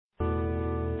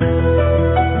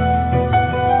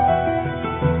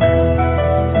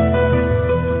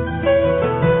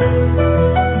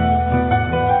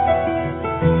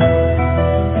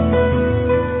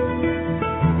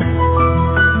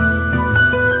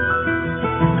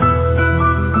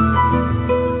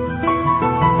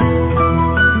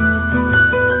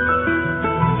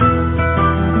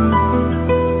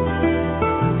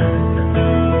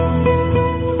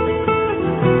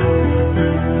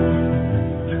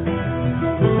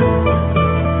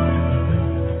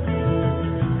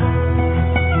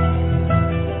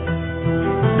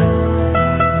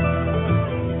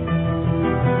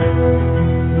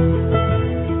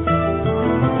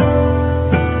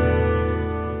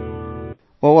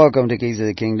Well, welcome to Keys of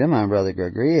the Kingdom. I'm Brother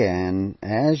Gregory, and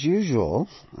as usual,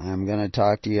 I'm going to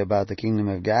talk to you about the Kingdom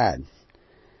of God.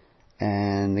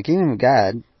 And the Kingdom of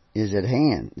God is at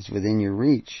hand. It's within your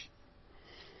reach.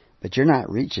 But you're not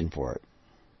reaching for it.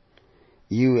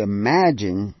 You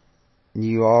imagine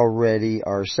you already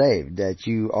are saved, that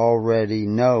you already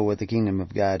know what the Kingdom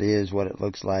of God is, what it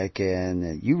looks like, and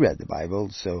that you read the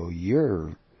Bible, so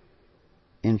you're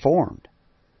informed.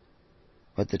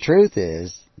 But the truth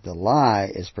is, the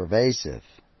lie is pervasive.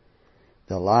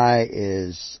 The lie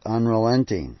is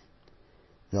unrelenting.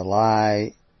 The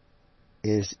lie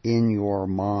is in your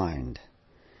mind.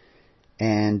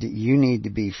 And you need to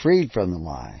be freed from the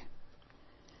lie.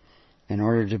 In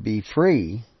order to be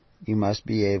free, you must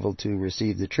be able to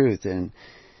receive the truth. And,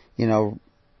 you know,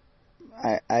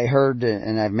 I heard,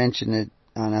 and I've mentioned it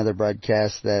on other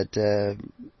broadcasts, that,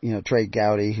 Trey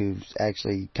Gowdy, who's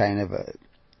actually kind of a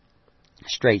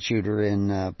straight shooter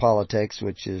in politics,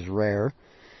 which is rare,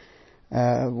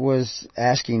 was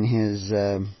asking his,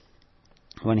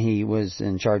 when he was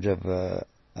in charge of,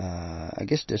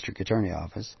 district attorney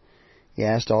office, he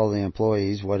asked all the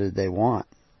employees what did they want,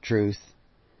 truth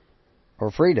or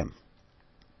freedom.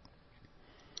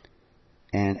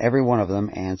 And every one of them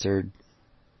answered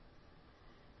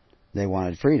they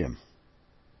wanted freedom.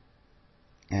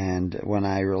 And when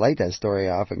I relate that story,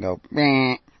 I often go,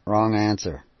 meh, wrong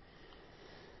answer.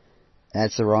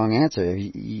 That's the wrong answer.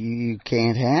 You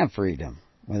can't have freedom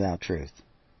without truth.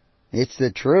 It's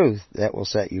the truth that will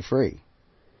set you free.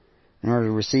 In order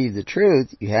to receive the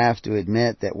truth, you have to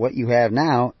admit that what you have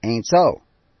now ain't so.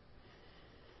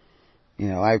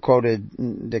 I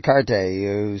quoted Descartes,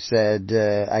 who said,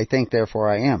 I think, therefore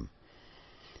I am.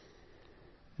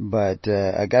 But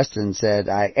Augustine said,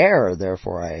 I err,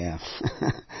 therefore I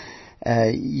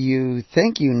am. You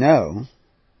think you know.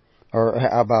 Or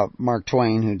how about Mark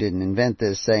Twain, who didn't invent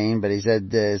this saying, but he said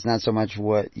it's not so much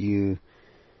what you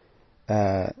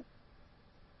know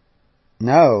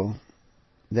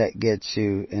that gets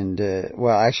you into...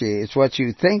 Well, actually, it's what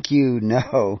you think you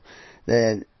know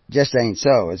that just ain't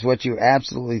so. It's what you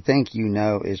absolutely think you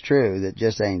know is true that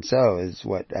just ain't so is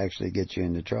what actually gets you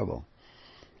into trouble.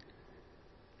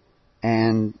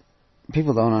 And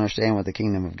people don't understand what the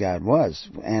kingdom of God was.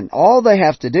 And all they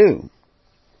have to do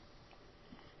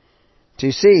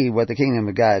to see what the kingdom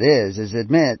of God is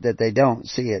admit that they don't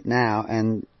see it now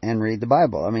and read the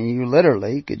Bible. I mean, you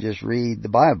literally could just read the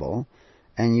Bible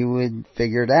and you would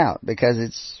figure it out because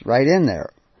it's right in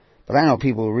there. But I know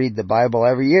people who read the Bible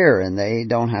every year and they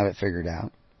don't have it figured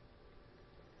out.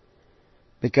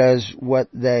 Because what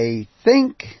they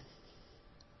think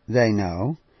they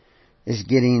know is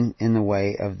getting in the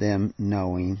way of them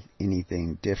knowing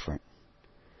anything different.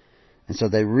 And so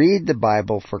they read the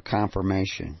Bible for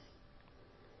confirmation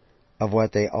of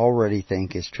what they already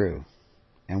think is true.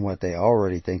 And what they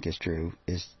already think is true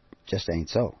is just ain't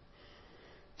so.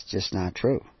 It's just not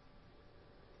true.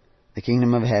 The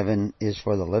kingdom of heaven is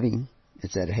for the living.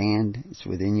 It's at hand. It's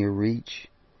within your reach.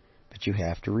 But you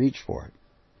have to reach for it.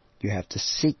 You have to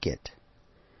seek it.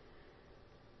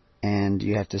 And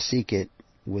you have to seek it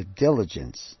with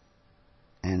diligence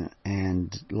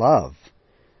and love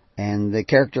and the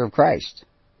character of Christ,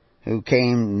 who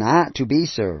came not to be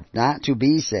served, not to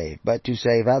be saved, but to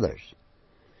save others.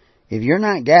 If you're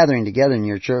not gathering together in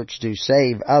your church to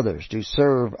save others, to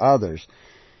serve others,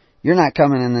 you're not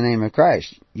coming in the name of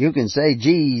Christ. You can say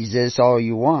Jesus all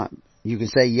you want. You can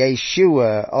say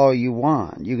Yeshua all you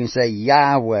want. You can say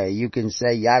Yahweh. You can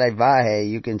say Yadavahe.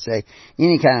 You can say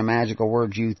any kind of magical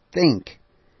word you think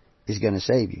is going to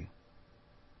save you.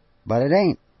 But it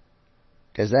ain't.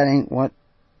 Because that ain't what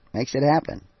makes it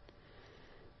happen.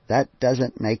 That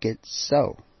doesn't make it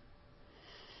so.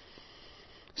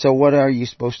 So what are you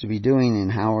supposed to be doing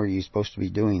and how are you supposed to be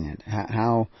doing it?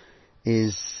 How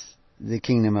is the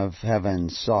kingdom of heaven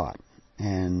sought?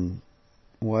 And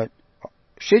what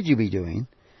should you be doing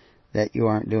that you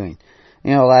aren't doing?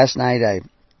 Last night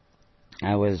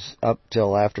I was up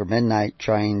till after midnight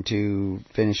trying to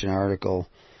finish an article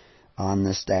on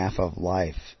the staff of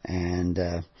life. And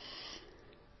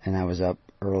I was up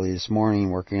early this morning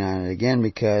working on it again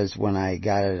because when I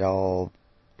got it all,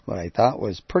 what I thought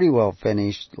was pretty well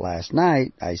finished last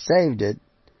night, I saved it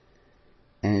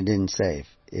and it didn't save.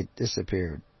 It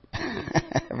disappeared.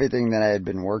 Everything that I had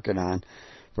been working on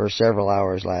for several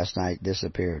hours last night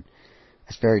disappeared.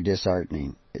 It's very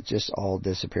disheartening. It just all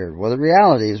disappeared. Well, the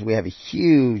reality is we have a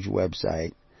huge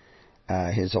website,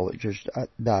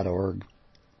 hisholychurch.org.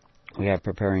 We have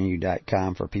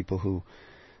preparingyou.com for people who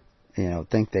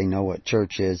think they know what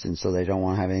church is, and so they don't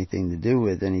want to have anything to do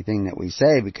with anything that we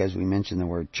say because we mention the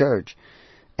word church.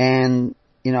 And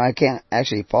I can't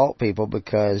actually fault people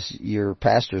because your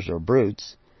pastors are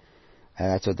brutes.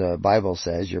 That's what the Bible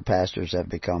says. Your pastors have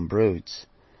become brutes.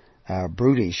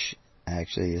 Brutish,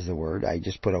 actually, is the word. I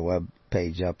just put a web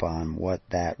page up on what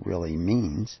that really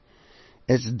means.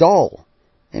 It's dull.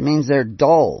 It means they're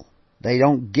dull. They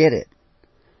don't get it.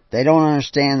 They don't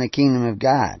understand the kingdom of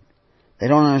God. They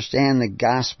don't understand the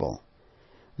gospel.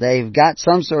 They've got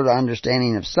some sort of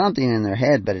understanding of something in their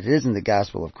head, but it isn't the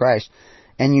gospel of Christ.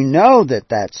 And you know that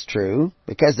that's true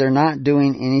because they're not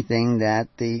doing anything that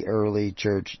the early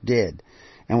church did.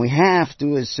 And we have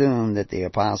to assume that the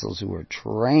apostles who were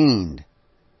trained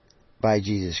by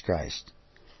Jesus Christ,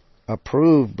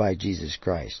 approved by Jesus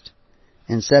Christ,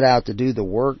 and set out to do the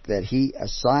work that He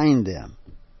assigned them,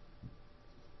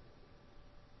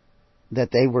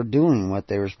 that they were doing what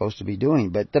they were supposed to be doing.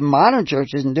 But the modern church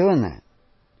isn't doing that.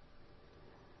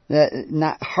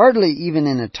 Not hardly even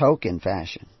in a token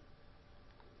fashion.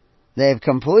 They have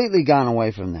completely gone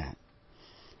away from that.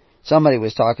 Somebody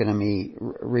was talking to me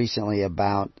recently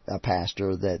about a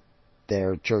pastor that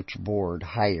their church board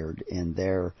hired in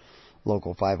their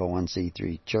local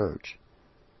 501c3 church.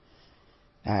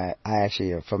 I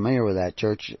actually am familiar with that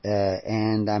church,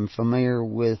 and I'm familiar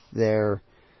with their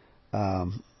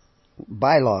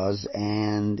bylaws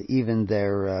and even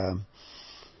their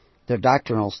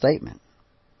doctrinal statement.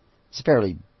 It's a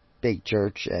fairly big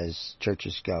church as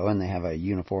churches go, and they have a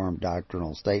uniform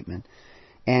doctrinal statement.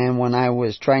 And when I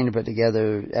was trying to put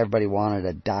together, everybody wanted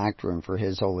a doctrine for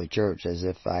His holy church, as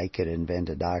if I could invent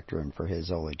a doctrine for His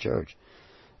holy church.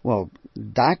 Well,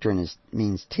 doctrine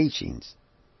means teachings.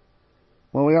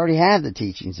 Well, we already have the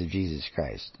teachings of Jesus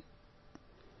Christ.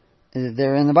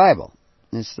 They're in the Bible.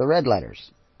 It's the red letters.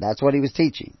 That's what He was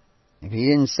teaching. If He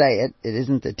didn't say it, it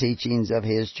isn't the teachings of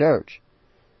His church.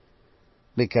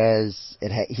 Because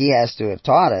He has to have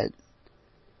taught it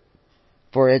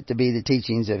for it to be the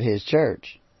teachings of His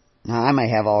church. Now, I may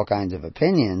have all kinds of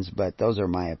opinions, but those are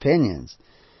my opinions.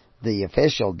 The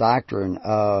official doctrine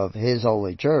of His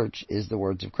holy church is the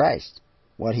words of Christ,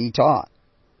 what He taught.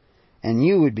 And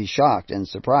you would be shocked and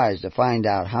surprised to find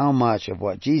out how much of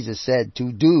what Jesus said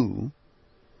to do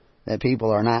that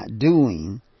people are not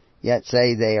doing, yet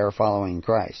say they are following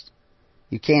Christ.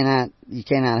 You cannot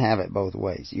have it both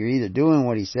ways. You're either doing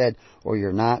what He said or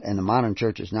you're not, and the modern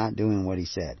church is not doing what He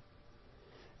said.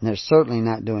 And they're certainly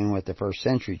not doing what the first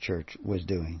century church was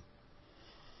doing.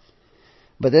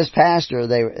 But this pastor,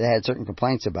 they had certain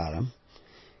complaints about him.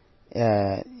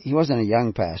 He wasn't a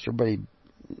young pastor, but he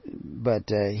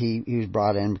was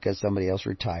brought in because somebody else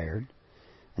retired,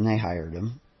 and they hired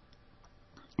him.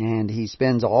 And he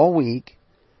spends all week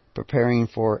preparing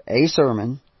for a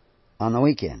sermon on the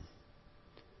weekend.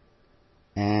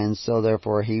 And so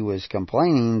therefore he was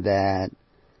complaining that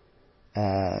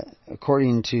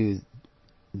according to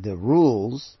the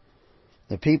rules,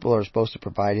 the people are supposed to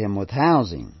provide him with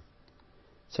housing.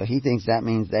 So he thinks that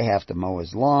means they have to mow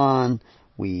his lawn,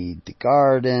 weed the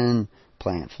garden,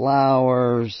 plant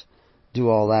flowers, do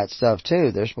all that stuff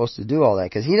too. They're supposed to do all that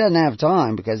because he doesn't have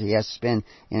time because he has to spend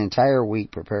an entire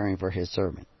week preparing for his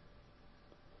sermon.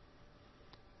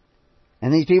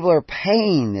 And these people are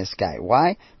paying this guy.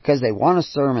 Why? Because they want a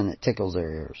sermon that tickles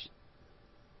their ears.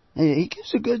 He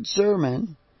gives a good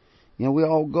sermon. We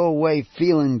all go away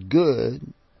feeling good.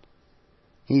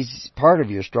 He's part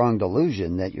of your strong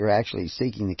delusion that you're actually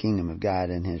seeking the kingdom of God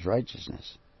and His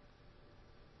righteousness.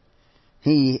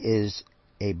 He is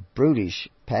a brutish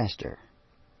pastor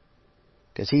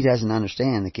because he doesn't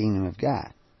understand the kingdom of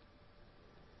God.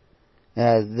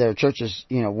 Their churches,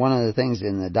 one of the things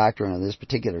in the doctrine of this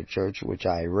particular church, which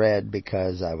I read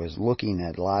because I was looking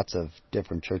at lots of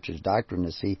different churches' doctrine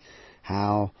to see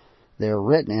how they're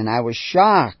written, and I was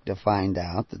shocked to find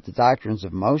out that the doctrines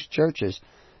of most churches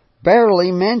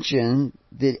barely mention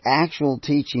the actual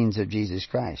teachings of Jesus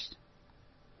Christ.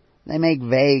 They make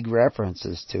vague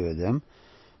references to them,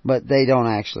 but they don't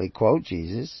actually quote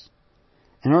Jesus.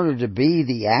 In order to be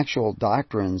the actual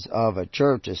doctrines of a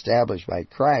church established by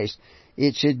Christ,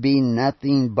 it should be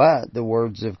nothing but the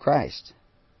words of Christ.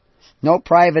 No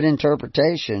private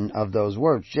interpretation of those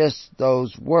words, just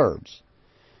those words,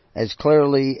 as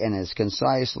clearly and as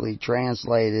concisely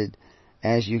translated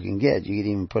as you can get. You could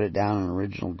even put it down in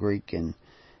original Greek and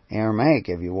Aramaic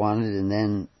if you wanted,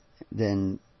 and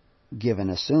then give an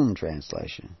assumed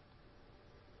translation.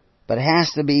 But it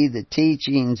has to be the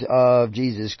teachings of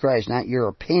Jesus Christ, not your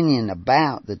opinion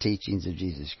about the teachings of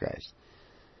Jesus Christ.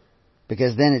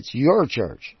 Because then it's your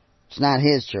church. It's not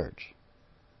His church.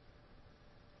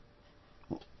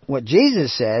 What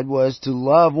Jesus said was to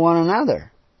love one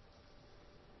another.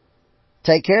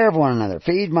 Take care of one another.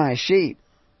 Feed my sheep.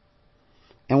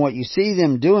 And what you see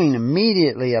them doing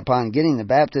immediately upon getting the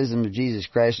baptism of Jesus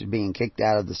Christ is being kicked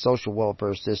out of the social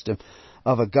welfare system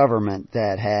of a government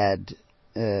that had,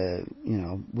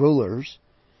 rulers,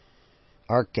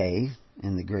 arche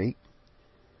in the Greek,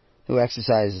 who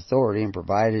exercised authority and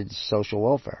provided social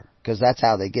welfare. Because that's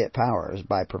how they get power, is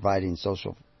by providing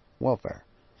social welfare.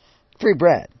 Free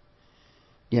bread,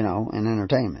 and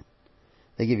entertainment.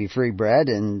 They give you free bread,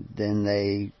 and then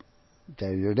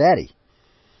they're your daddy.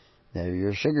 They're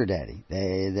your sugar daddy.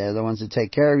 They're the ones that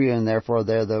take care of you, and therefore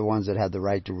they're the ones that have the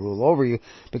right to rule over you,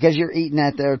 because you're eating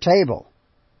at their table.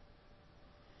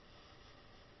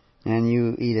 And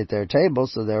you eat at their table,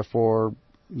 so therefore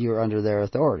you're under their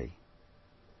authority.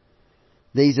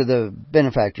 These are the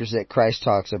benefactors that Christ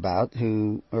talks about,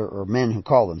 or men who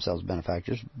call themselves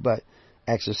benefactors, but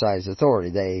exercise authority.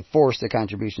 They force the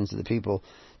contributions of the people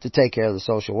to take care of the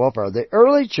social welfare. The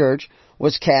early church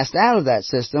was cast out of that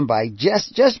system by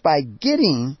just by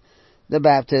getting the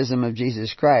baptism of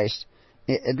Jesus Christ,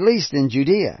 at least in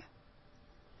Judea.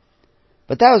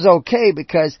 But that was okay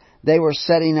because they were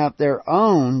setting up their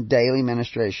own daily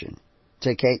ministration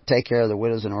to take care of the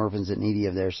widows and orphans and needy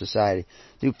of their society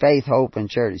through faith, hope, and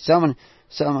charity. Someone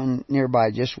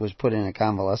nearby just was put in a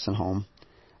convalescent home,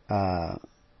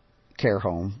 care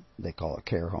home. They call it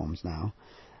care homes now.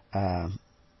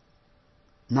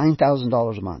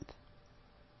 $9,000 a month.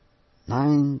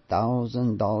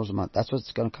 $9,000 a month. That's what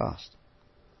it's going to cost.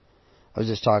 I was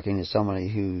just talking to somebody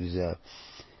who's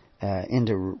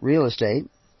into real estate,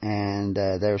 and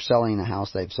they're selling a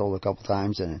house they've sold a couple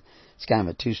times, and it's kind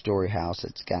of a 2-story house.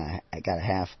 It's got a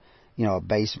half, a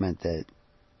basement that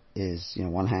is,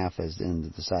 one half is into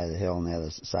the side of the hill and the other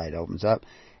side opens up.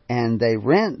 And they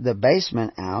rent the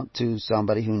basement out to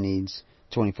somebody who needs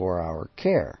 24-hour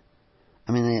care.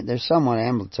 I mean, they're somewhat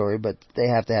ambulatory, but they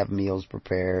have to have meals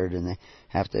prepared, and they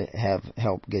have to have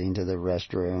help getting to the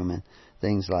restroom and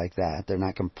things like that. They're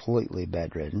not completely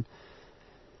bedridden.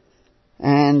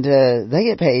 And they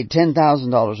get paid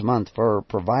 $10,000 a month for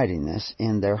providing this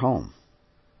in their home.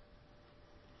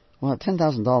 Well,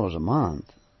 $10,000 a month,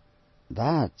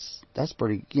 that's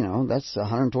pretty, that's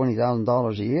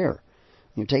 $120,000 a year.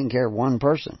 You're taking care of one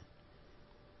person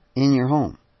in your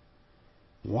home.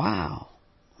 Wow.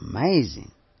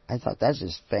 Amazing. I thought that's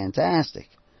just fantastic.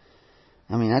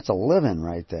 I mean, that's a living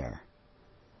right there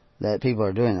that people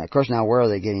are doing that. Of course, now where are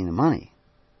they getting the money?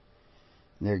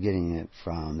 They're getting it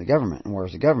from the government. And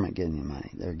where's the government getting the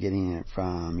money? They're getting it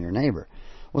from your neighbor.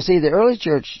 Well, see, the early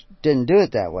church didn't do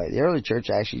it that way. The early church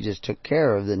actually just took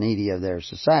care of the needy of their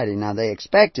society. Now, they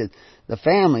expected the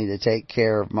family to take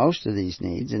care of most of these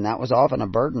needs, and that was often a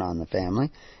burden on the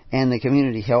family. And the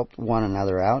community helped one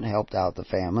another out, helped out the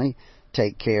family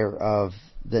take care of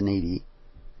the needy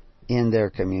in their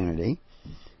community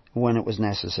when it was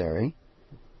necessary.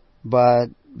 But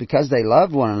because they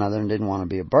loved one another and didn't want to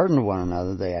be a burden to one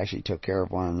another, they actually took care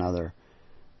of one another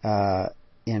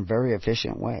in very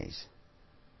efficient ways.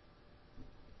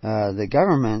 The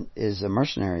government is a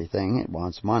mercenary thing. It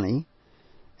wants money,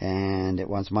 and it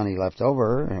wants money left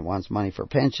over, and it wants money for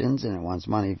pensions, and it wants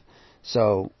money.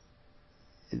 So,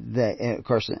 of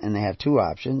course, and they have two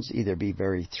options: either be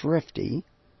very thrifty,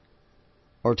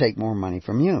 or take more money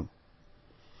from you,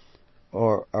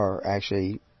 or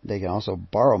actually, they can also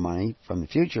borrow money from the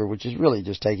future, which is really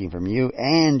just taking from you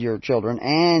and your children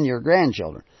and your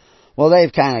grandchildren. Well,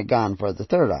 they've kind of gone for the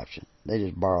third option. They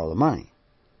just borrow the money.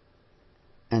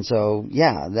 And so,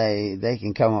 yeah, they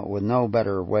can come up with no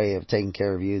better way of taking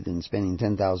care of you than spending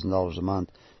 $10,000 a month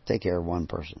to take care of one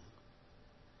person.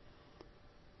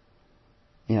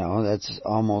 That's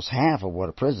almost half of what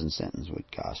a prison sentence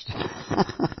would cost.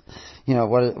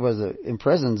 What was it? In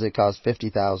prisons, it costs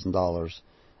 $50,000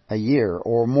 a year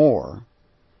or more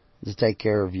to take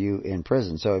care of you in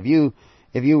prison. So if you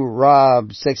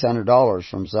robbed $600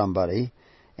 from somebody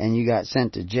and you got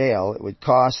sent to jail, it would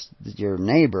cost your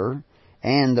neighbor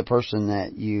and the person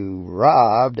that you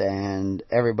robbed and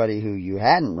everybody who you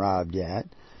hadn't robbed yet,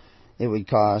 it would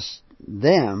cost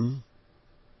them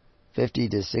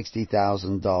 $50,000 to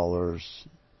 $60,000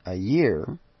 a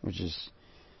year, which is,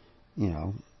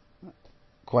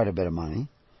 quite a bit of money,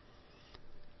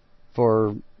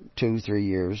 for 2-3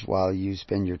 years while you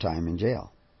spend your time in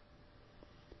jail.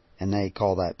 And they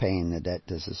call that paying the debt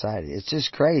to society. It's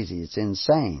just crazy. It's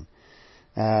insane.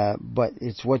 But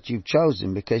it's what you've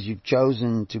chosen, because you've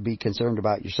chosen to be concerned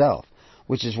about yourself,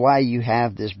 which is why you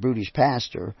have this brutish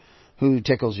pastor who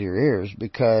tickles your ears,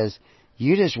 because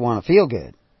you just want to feel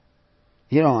good.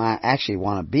 You don't actually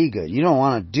want to be good. You don't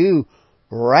want to do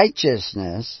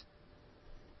righteousness.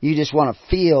 You just want to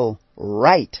feel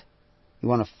right. You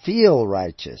want to feel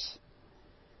righteous.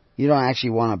 You don't actually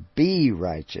want to be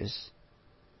righteous.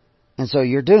 And so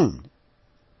you're doomed.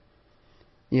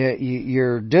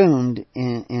 You're doomed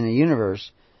in a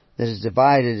universe that is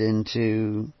divided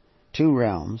into two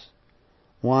realms.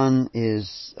 One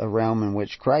is a realm in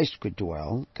which Christ could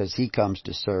dwell, because He comes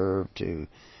to serve, to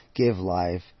give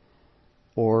life.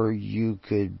 Or you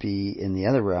could be in the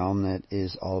other realm that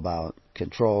is all about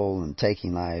control and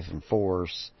taking life and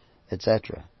force,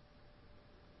 etc.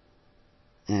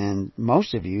 And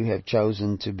most of you have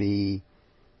chosen to be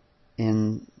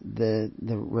in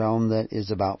the realm that is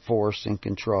about force and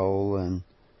control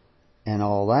and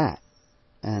all that.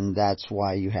 And that's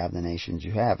why you have the nations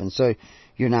you have. And so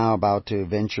you're now about to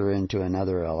venture into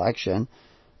another election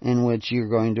in which you're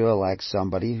going to elect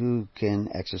somebody who can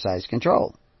exercise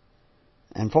control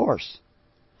and force.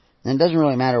 And it doesn't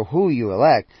really matter who you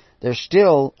elect. They're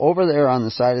still over there on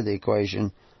the side of the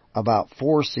equation about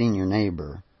forcing your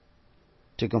neighbor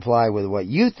to comply with what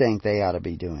you think they ought to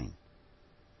be doing,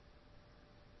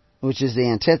 which is the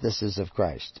antithesis of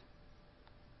Christ.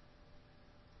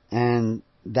 And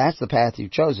that's the path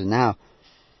you've chosen. Now,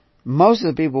 most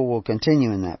of the people will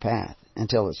continue in that path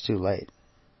until it's too late.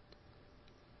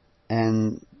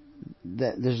 And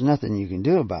there's nothing you can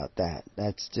do about that.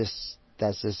 That's just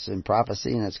in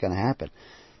prophecy, and it's going to happen.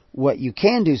 What you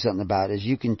can do something about is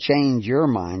you can change your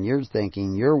mind, your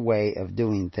thinking, your way of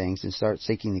doing things, and start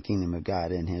seeking the kingdom of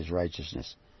God and His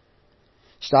righteousness.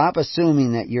 Stop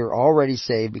assuming that you're already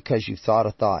saved because you thought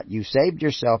a thought. You saved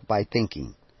yourself by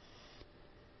thinking.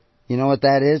 You know what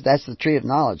that is? That's the tree of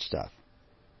knowledge stuff.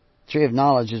 Tree of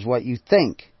knowledge is what you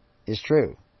think is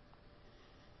true.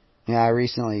 I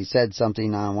recently said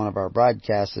something on one of our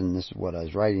broadcasts, and this is what I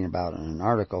was writing about in an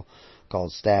article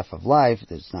called Staff of Life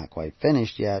that's not quite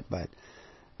finished yet, but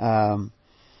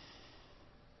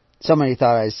somebody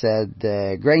thought I said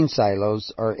the grain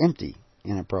silos are empty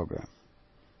in a program,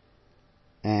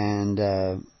 and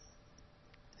that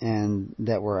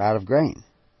we're out of grain,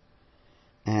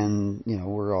 and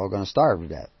we're all going to starve to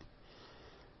death.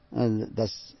 And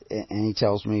he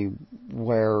tells me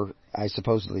where I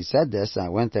supposedly said this, and I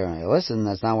went there and I listened.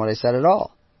 That's not what I said at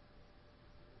all.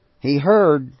 He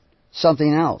heard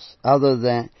something else other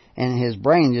than, and his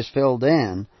brain just filled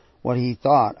in what he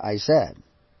thought I said.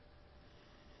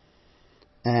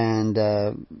 And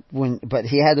but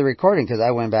he had the recording, because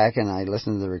I went back and I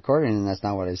listened to the recording, and that's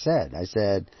not what I said. I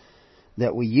said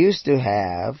that we used to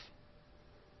have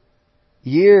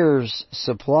years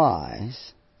and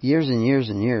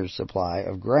years supply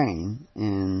of grain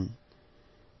in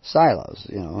silos,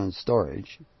 in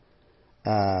storage,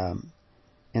 in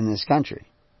this country.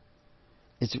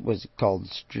 It was called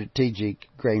strategic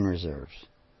grain reserves.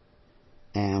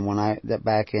 And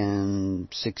back in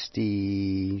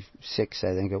 66,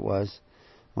 I think it was,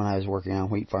 when I was working on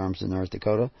wheat farms in North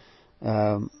Dakota,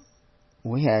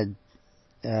 we had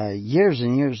years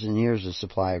and years and years of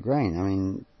supply of grain. I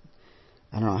mean,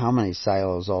 I don't know how many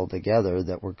silos altogether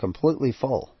that were completely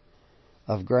full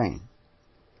of grain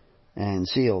and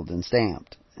sealed and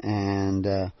stamped. And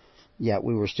yet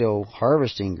we were still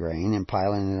harvesting grain and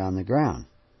piling it on the ground.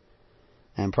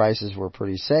 And prices were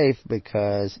pretty safe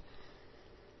because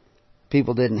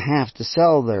people didn't have to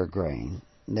sell their grain.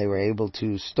 They were able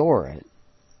to store it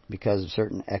because of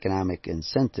certain economic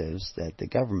incentives that the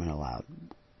government allowed.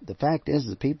 The fact is,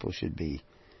 the people should be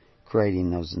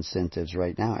creating those incentives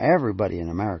right now. Everybody in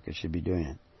America should be doing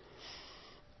it.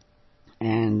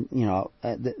 And,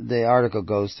 the article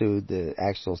goes through the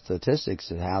actual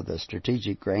statistics of how the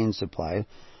strategic grain supply,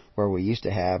 where we used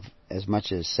to have as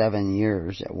much as 7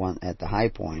 years at the high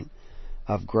point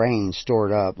of grain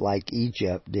stored up like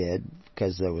Egypt did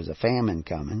because there was a famine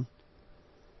coming,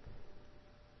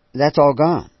 that's all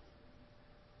gone.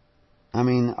 I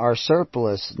mean, our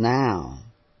surplus now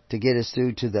to get us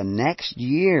through to the next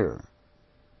year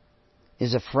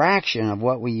is a fraction of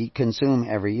what we consume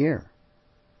every year.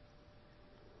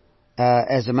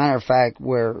 As a matter of fact,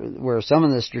 where some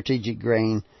of the strategic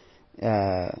grain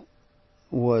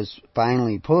was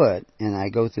finally put, and I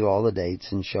go through all the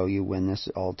dates and show you when this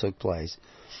all took place,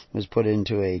 was put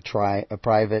into a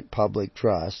private public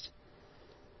trust,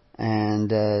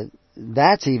 and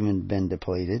that's even been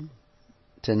depleted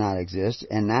to not exist.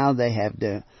 And now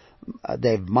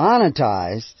they've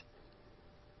monetized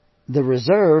the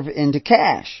reserve into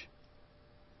cash,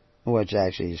 which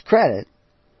actually is credit,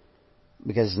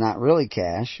 because it's not really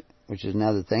cash, which is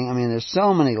another thing. I mean, there's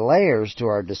so many layers to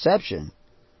our deception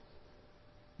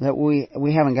that we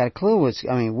haven't got a clue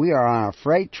we are on a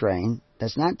freight train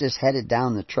that's not just headed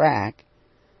down the track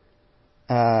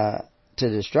to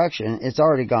destruction. It's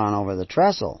already gone over the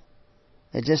trestle.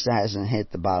 It just hasn't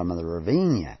hit the bottom of the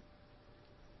ravine yet.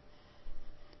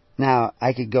 Now,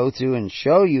 I could go through and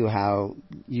show you how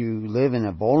you live in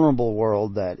a vulnerable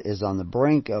world that is on the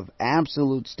brink of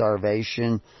absolute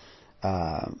starvation,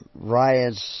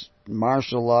 riots,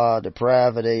 martial law,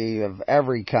 depravity of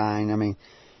every kind. I mean,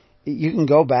 you can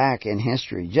go back in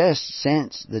history just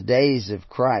since the days of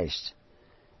Christ,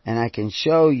 and I can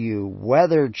show you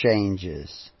weather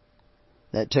changes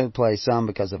that took place, some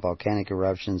because of volcanic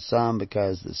eruptions, some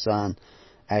because the sun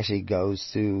actually goes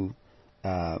through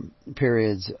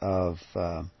periods of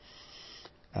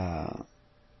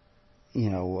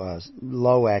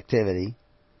low activity,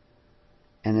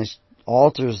 and this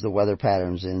alters the weather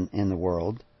patterns in the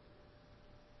world.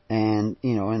 And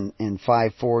in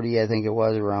 540, I think it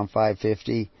was, around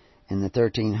 550, in the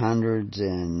 1300s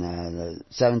and the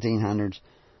 1700s,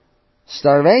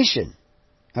 starvation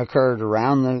occurred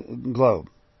around the globe.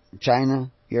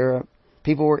 China, Europe,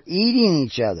 people were eating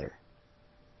each other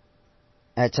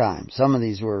at times. Some of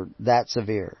these were that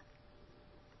severe,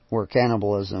 were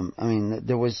cannibalism. I mean,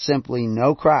 there was simply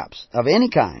no crops of any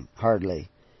kind, hardly,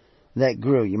 that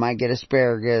grew. You might get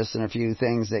asparagus and a few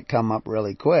things that come up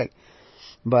really quick,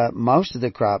 but most of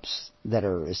the crops that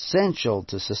are essential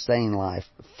to sustain life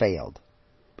failed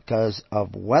because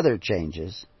of weather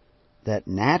changes that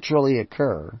naturally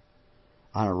occur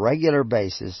on a regular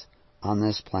basis on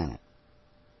this planet.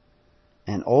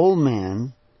 And old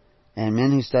men and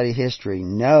men who study history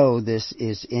know this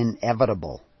is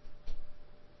inevitable.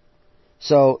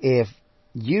 So if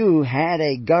you had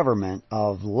a government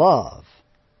of love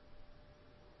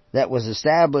that was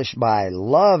established by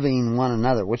loving one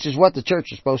another, which is what the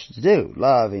church is supposed to do,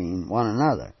 loving one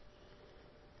another,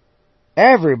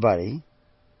 everybody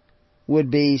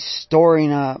would be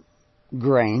storing up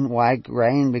grain. Why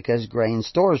grain? Because grain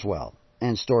stores well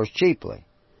and stores cheaply.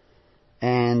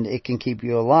 And it can keep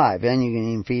you alive. And you can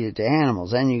even feed it to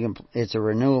animals. And it's a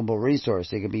renewable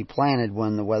resource. It can be planted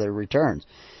when the weather returns.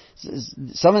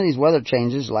 Some of these weather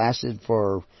changes lasted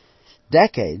for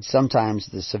decades. Sometimes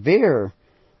the severe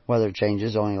weather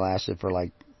changes only lasted for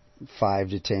like 5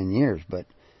 to 10 years. But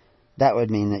that would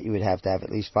mean that you would have to have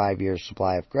at least 5 years'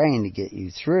 supply of grain to get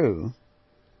you through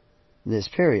this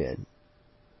period.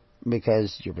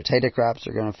 Because your potato crops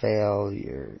are going to fail,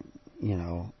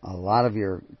 a lot of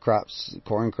your crops,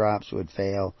 corn crops, would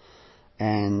fail,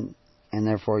 and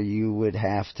therefore you would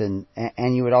have to,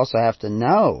 and you would also have to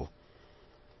know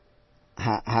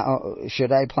how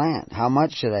should I plant? How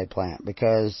much should I plant?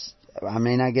 Because I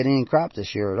may not get any crop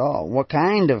this year at all. What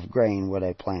kind of grain would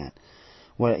I plant?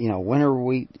 Winter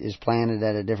wheat is planted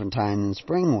at a different time than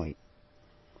spring wheat.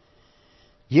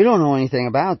 You don't know anything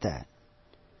about that.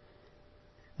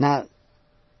 Now,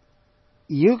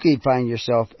 you could find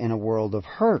yourself in a world of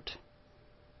hurt.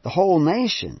 The whole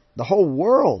nation, the whole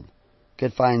world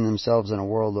could find themselves in a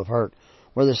world of hurt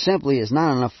where there simply is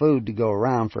not enough food to go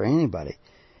around for anybody.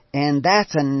 And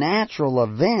that's a natural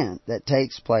event that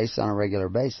takes place on a regular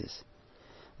basis.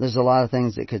 There's a lot of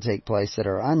things that could take place that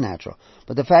are unnatural.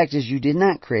 But the fact is, you did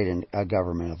not create a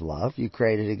government of love. You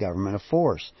created a government of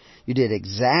force. You did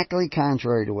exactly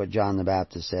contrary to what John the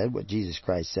Baptist said, what Jesus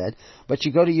Christ said. But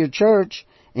you go to your church,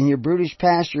 and your brutish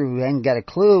pastor, who hasn't got a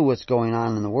clue what's going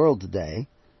on in the world today,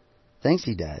 thinks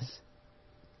he does.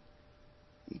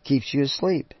 He keeps you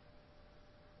asleep.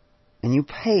 And you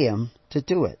pay him to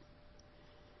do it.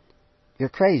 You're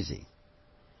crazy.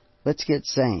 Let's get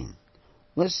sane.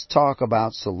 Let's talk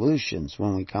about solutions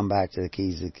when we come back to the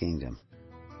Keys of the Kingdom.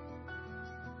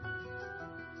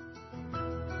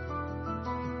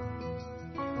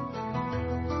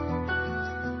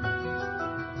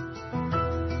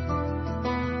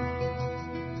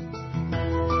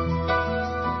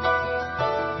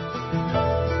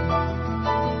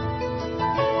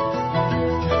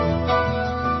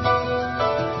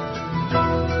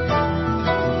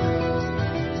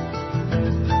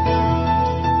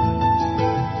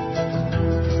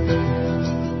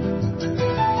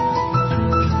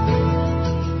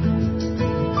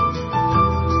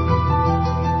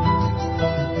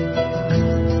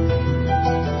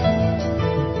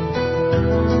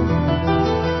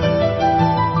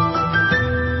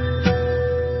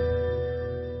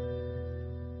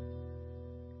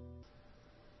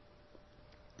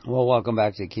 Well, welcome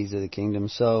back to the Keys of the Kingdom.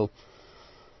 So,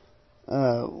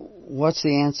 what's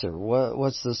the answer?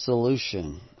 What's the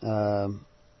solution?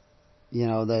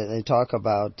 They talk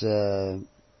about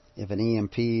if an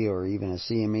EMP or even a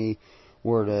CME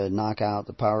were to knock out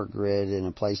the power grid in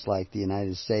a place like the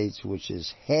United States, which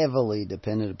is heavily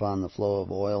dependent upon the flow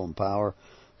of oil and power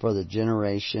for the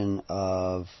generation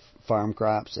of farm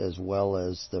crops as well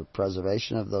as the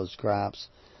preservation of those crops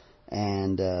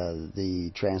and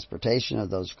the transportation of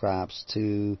those crops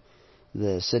to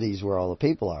the cities where all the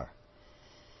people are.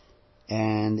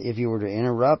 And if you were to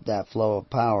interrupt that flow of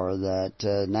power, that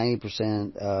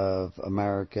 90% of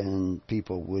American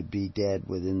people would be dead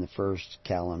within the first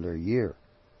calendar year.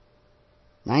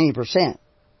 90%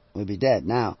 would be dead.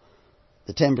 Now,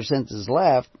 the 10% that's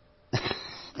left,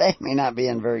 they may not be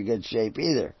in very good shape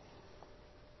either.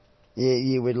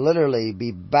 You would literally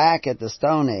be back at the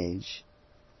Stone Age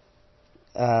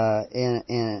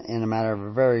in a matter of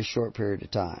a very short period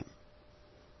of time.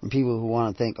 And people who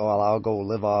want to think, oh, well, I'll go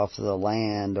live off the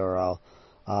land, or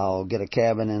I'll get a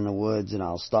cabin in the woods and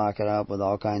I'll stock it up with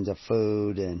all kinds of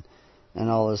food and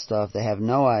all this stuff, they have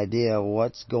no idea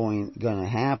what's going to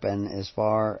happen as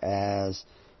far as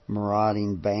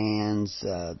marauding bands,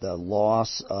 the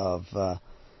loss of, I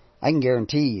can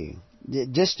guarantee you,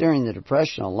 just during the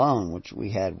Depression alone, which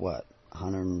we had,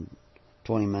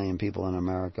 120 million people in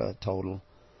America total.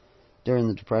 During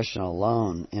the Depression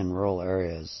alone, in rural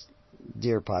areas,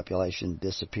 deer population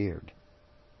disappeared.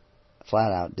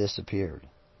 Flat out disappeared.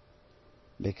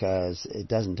 Because it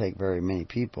doesn't take very many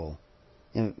people,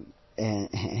 and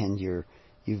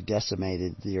you've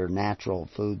decimated your natural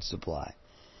food supply.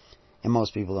 And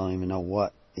most people don't even know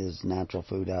what is natural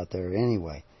food out there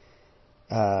anyway.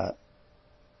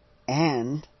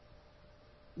 And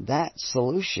that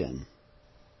solution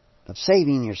of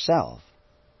saving yourself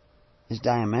is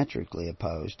diametrically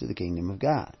opposed to the kingdom of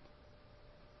God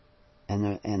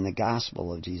and the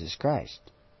gospel of Jesus Christ.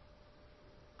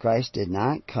 Christ did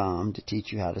not come to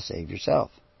teach you how to save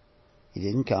yourself. He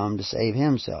didn't come to save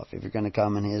himself. If you're going to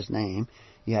come in his name,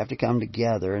 you have to come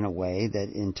together in a way that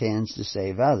intends to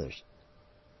save others.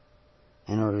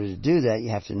 In order to do that, you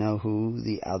have to know who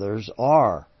the others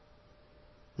are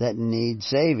that need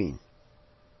saving.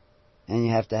 And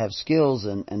you have to have skills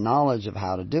and knowledge of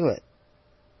how to do it.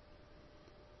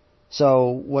 So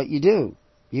what you do,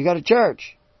 you go to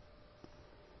church.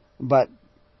 But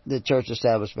the church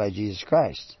established by Jesus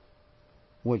Christ,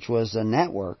 which was a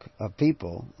network of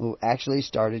people who actually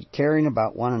started caring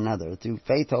about one another through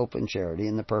faith, hope, and charity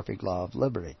in the perfect law of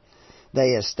liberty. They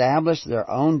established their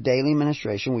own daily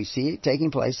ministration. We see it taking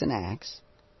place in Acts,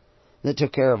 that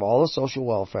took care of all the social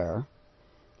welfare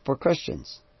for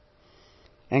Christians.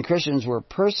 And Christians were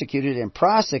persecuted and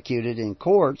prosecuted in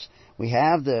courts. We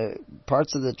have the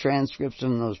parts of the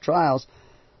transcription of those trials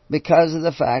because of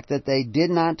the fact that they did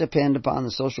not depend upon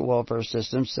the social welfare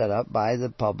system set up by the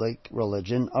public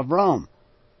religion of Rome.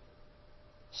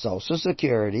 Social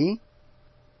security,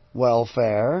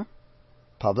 welfare,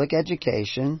 public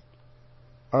education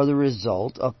are the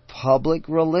result of public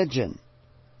religion.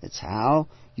 It's how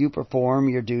you perform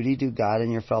your duty to God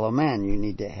and your fellow man. You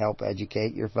need to help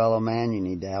educate your fellow man. You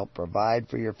need to help provide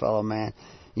for your fellow man.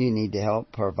 You need to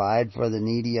help provide for the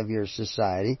needy of your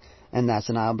society. And that's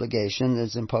an obligation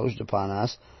that's imposed upon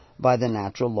us by the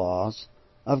natural laws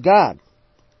of God.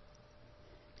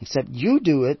 Except you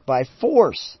do it by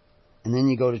force. And then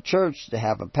you go to church to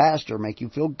have a pastor make you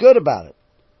feel good about it.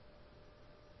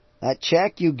 That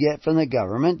check you get from the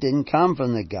government didn't come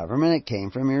from the government. It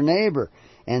came from your neighbor.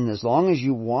 And as long as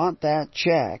you want that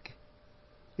check,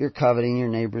 you're coveting your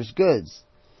neighbor's goods.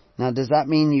 Now, does that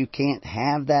mean you can't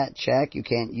have that check? You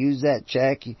can't use that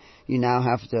check? You now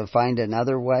have to find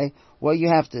another way? Well, you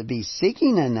have to be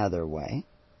seeking another way.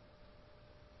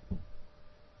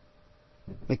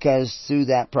 Because through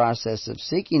that process of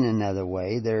seeking another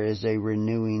way, there is a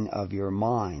renewing of your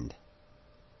mind.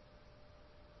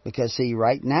 Because, see,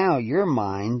 right now, your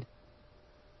mind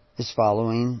is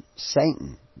following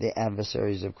Satan, the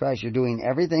adversaries of Christ. You're doing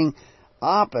everything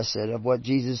opposite of what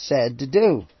Jesus said to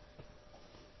do.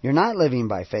 You're not living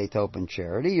by faith, hope, and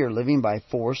charity. You're living by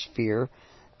force, fear,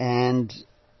 and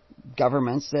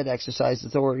governments that exercise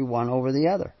authority one over the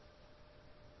other.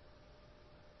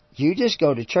 You just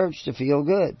go to church to feel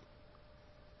good.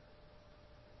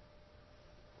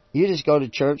 You just go to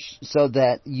church so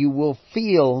that you will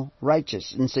feel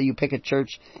righteous. And so you pick a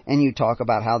church and you talk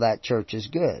about how that church is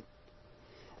good.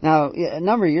 Now, a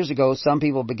number of years ago, some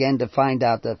people began to find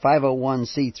out that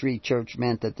 501c3 church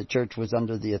meant that the church was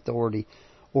under the authority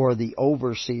or the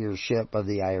overseership of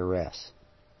the IRS.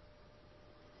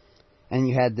 And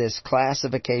you had this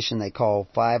classification they call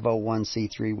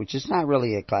 501c3, which is not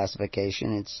really a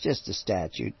classification, it's just a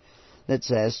statute that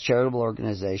says charitable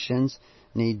organizations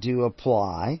need to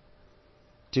apply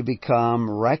to become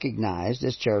recognized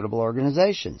as charitable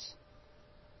organizations.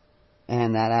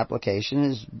 And that application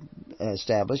is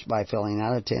established by filling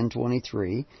out a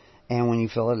 1023, and when you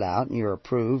fill it out and you're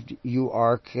approved, you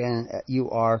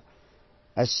are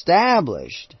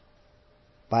established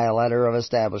by a letter of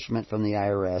establishment from the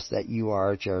IRS that you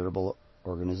are a charitable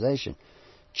organization.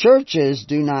 Churches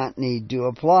do not need to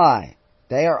apply.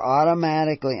 They are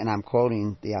automatically, and I'm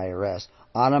quoting the IRS,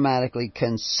 automatically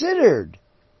considered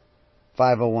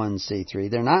 501c3.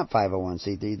 They're not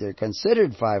 501c3. They're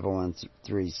considered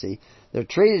 501c3. They're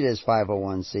treated as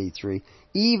 501c3,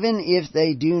 even if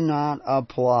they do not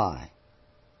apply.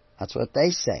 That's what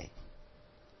they say.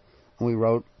 We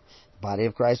wrote Body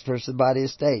of Christ versus the Body of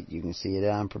State. You can see it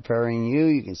on Preparing You.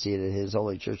 You can see it at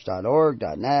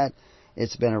hisholychurch.org.net.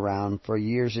 It's been around for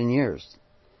years and years.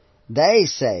 They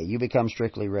say you become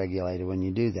strictly regulated when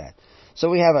you do that. So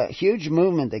we have a huge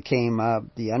movement that came up,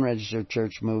 the unregistered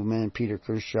church movement. Peter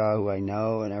Kershaw, who I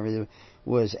know and everything,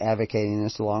 was advocating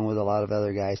this along with a lot of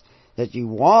other guys, that you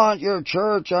want your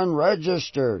church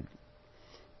unregistered.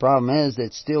 Problem is,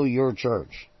 it's still your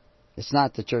church. It's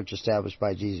not the church established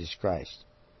by Jesus Christ.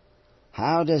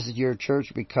 How does your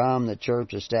church become the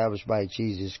church established by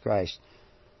Jesus Christ?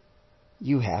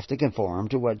 You have to conform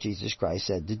to what Jesus Christ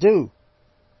said to do.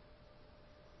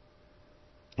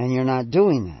 And you're not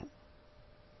doing that.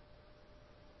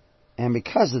 And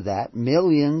because of that,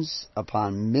 millions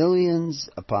upon millions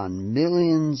upon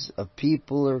millions of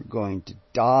people are going to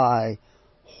die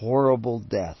horrible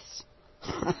deaths.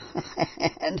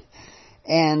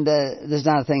 and there's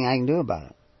not a thing I can do about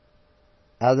it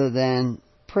other than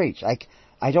preach.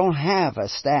 I don't have a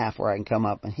staff where I can come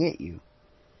up and hit you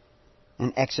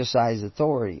and exercise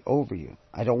authority over you.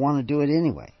 I don't want to do it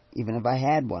anyway, even if I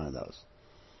had one of those.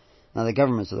 Now, the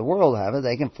governments of the world have it.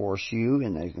 They can force you,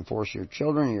 and they can force your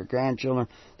children and your grandchildren.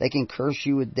 They can curse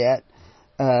you with debt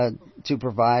to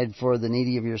provide for the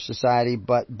needy of your society.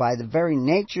 But by the very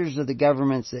natures of the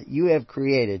governments that you have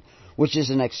created, which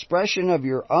is an expression of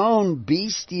your own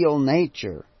bestial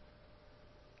nature,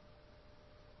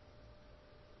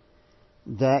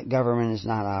 that government is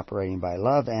not operating by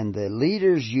love, and the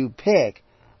leaders you pick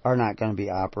are not going to be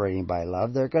operating by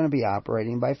love. They're going to be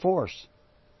operating by force.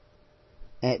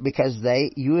 Because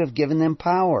you have given them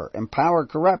power, and power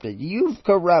corrupted. You've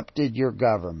corrupted your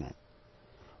government.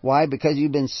 Why? Because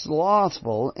you've been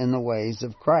slothful in the ways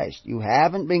of Christ. You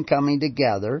haven't been coming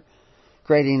together,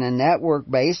 creating a network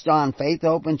based on faith,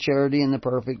 hope, and charity and the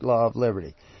perfect law of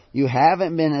liberty. You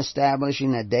haven't been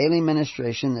establishing a daily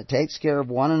ministration that takes care of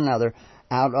one another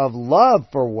out of love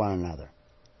for one another.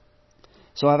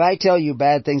 So if I tell you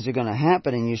bad things are going to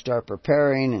happen and you start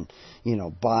preparing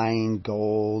and, buying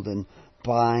gold and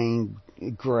buying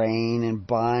grain and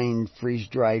buying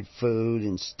freeze-dried food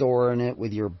and storing it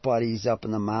with your buddies up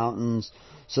in the mountains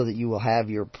so that you will have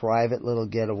your private little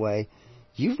getaway,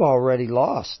 you've already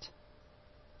lost.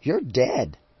 You're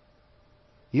dead.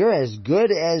 You're as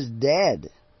good as dead.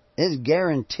 It's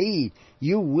guaranteed.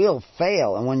 You will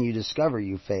fail. And when you discover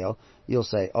you fail, you'll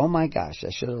say, oh my gosh, I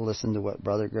should have listened to what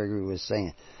Brother Gregory was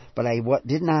saying. But I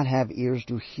did not have ears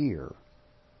to hear.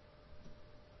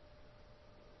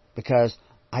 Because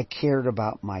I cared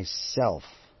about myself.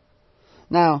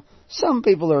 Now, some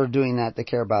people are doing that to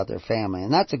care about their family,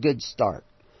 and that's a good start.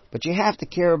 But you have to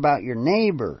care about your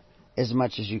neighbor as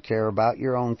much as you care about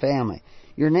your own family.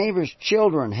 Your neighbor's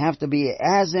children have to be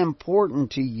as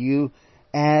important to you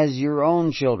as your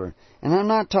own children. And I'm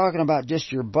not talking about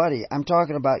just your buddy. I'm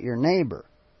talking about your neighbor.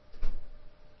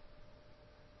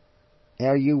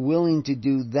 Are you willing to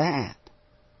do that?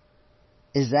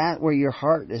 Is that where your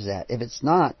heart is at? If it's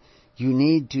not, you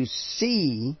need to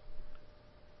see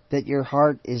that your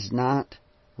heart is not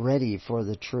ready for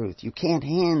the truth. You can't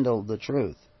handle the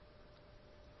truth.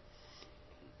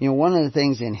 One of the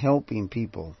things in helping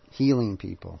people, healing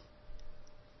people,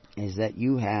 is that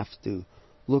you have to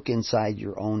look inside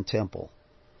your own temple.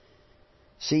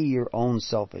 See your own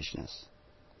selfishness.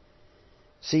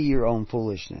 See your own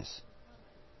foolishness.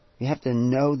 You have to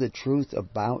know the truth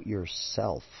about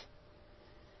yourself.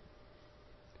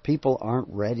 People aren't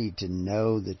ready to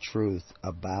know the truth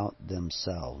about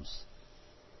themselves.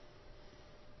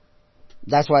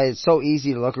 That's why it's so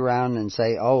easy to look around and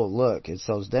say, oh, look, it's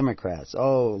those Democrats.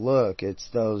 Oh, look, it's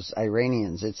those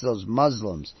Iranians. It's those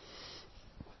Muslims.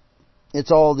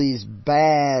 It's all these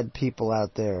bad people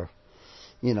out there.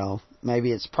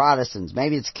 Maybe it's Protestants.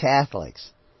 Maybe it's Catholics.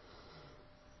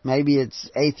 Maybe it's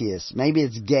atheists. Maybe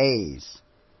it's gays.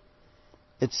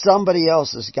 It's somebody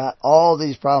else that's got all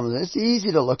these problems. It's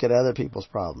easy to look at other people's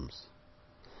problems.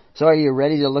 So are you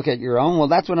ready to look at your own? Well,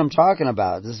 that's what I'm talking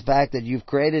about. This fact that you've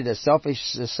created a selfish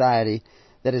society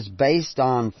that is based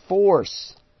on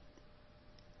force.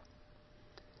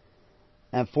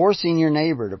 And forcing your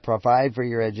neighbor to provide for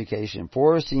your education.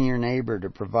 Forcing your neighbor to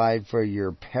provide for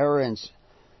your parents'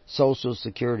 Social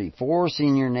Security.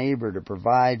 Forcing your neighbor to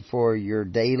provide for your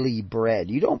daily bread.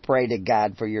 You don't pray to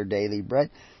God for your daily bread.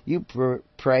 You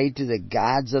pray to the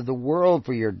gods of the world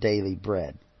for your daily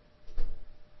bread.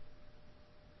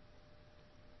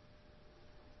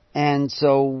 And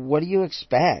so what do you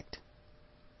expect?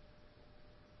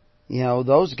 You know,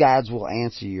 those gods will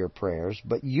answer your prayers,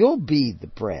 but you'll be the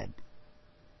bread.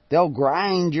 They'll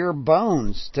grind your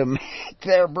bones to make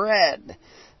their bread.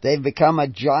 They've become a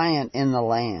giant in the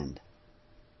land.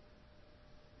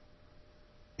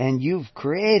 And you've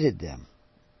created them.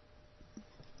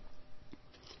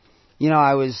 You know,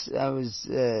 I was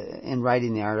in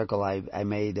writing the article, I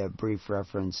made a brief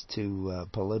reference to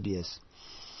Polybius.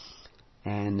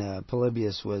 And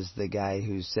Polybius was the guy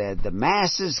who said, the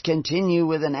masses continue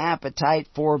with an appetite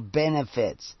for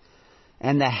benefits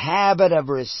and the habit of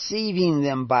receiving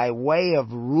them by way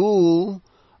of rule,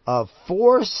 of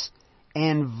force,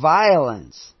 and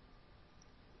violence.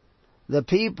 The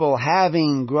people,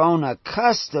 having grown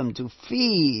accustomed to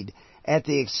feed at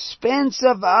the expense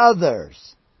of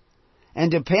others and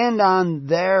depend on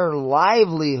their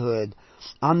livelihood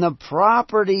on the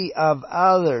property of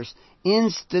others,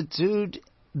 institute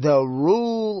the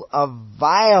rule of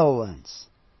violence.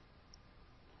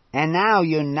 And now,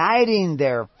 uniting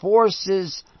their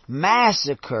forces,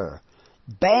 massacre,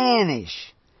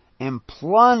 banish, and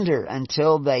plunder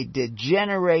until they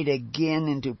degenerate again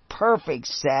into perfect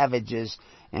savages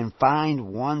and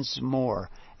find once more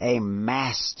a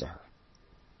master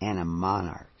and a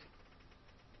monarch.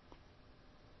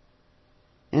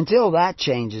 Until that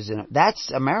changes,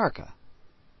 that's America.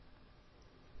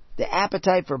 The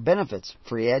appetite for benefits,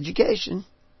 free education.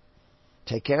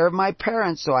 Take care of my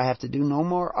parents, so I have to do no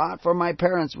more ought for my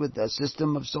parents with a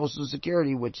system of Social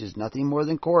Security, which is nothing more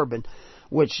than Corban,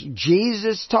 which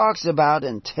Jesus talks about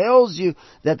and tells you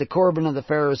that the Corban of the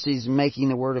Pharisees making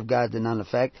the Word of God to none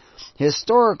effect.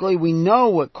 Historically, we know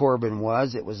what Corban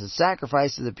was. It was a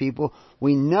sacrifice to the people.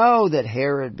 We know that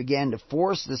Herod began to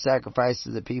force the sacrifice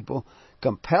to the people,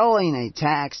 compelling a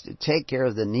tax to take care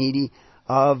of the needy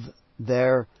of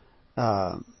their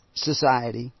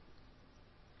society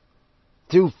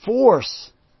through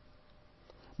force.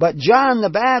 But John the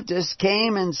Baptist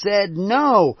came and said,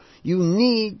 no, you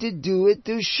need to do it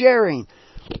through sharing.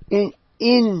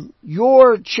 In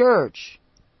your church,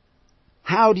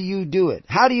 how do you do it?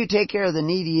 How do you take care of the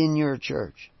needy in your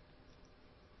church?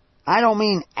 I don't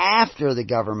mean after the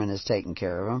government has taken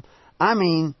care of them. I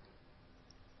mean,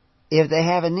 if they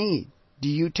have a need, do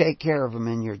you take care of them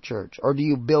in your church? Or do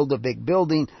you build a big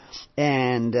building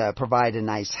and provide a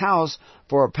nice house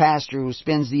for a pastor who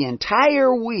spends the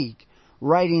entire week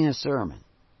writing a sermon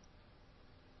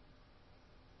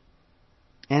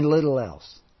and little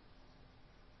else?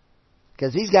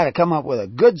 Because he's got to come up with a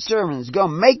good sermon that's going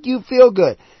to make you feel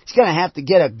good. He's going to have to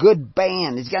get a good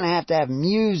band. He's going to have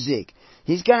music.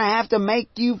 He's going to have to make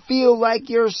you feel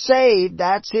like you're saved.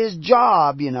 That's his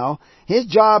job, you know. His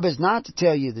job is not to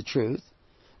tell you the truth,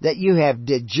 that you have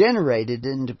degenerated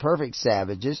into perfect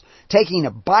savages, taking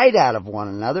a bite out of one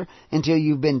another until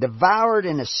you've been devoured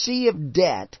in a sea of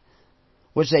debt,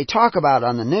 which they talk about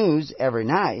on the news every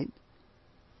night.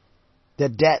 The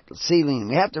debt ceiling.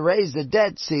 We have to raise the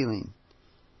debt ceiling.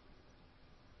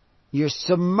 You're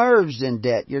submerged in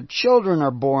debt. Your children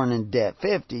are born in debt.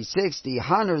 $50,000,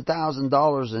 $60,000,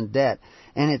 $100,000 in debt.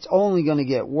 And it's only going to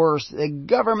get worse. The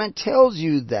government tells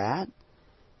you that.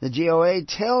 The GOA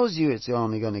tells you it's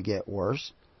only going to get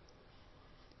worse.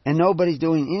 And nobody's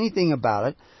doing anything about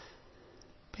it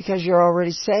because you're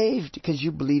already saved, because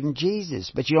you believe in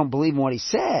Jesus. But you don't believe in what He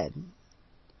said.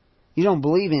 You don't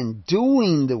believe in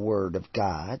doing the Word of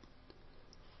God.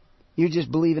 You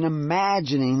just believe in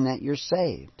imagining that you're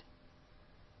saved.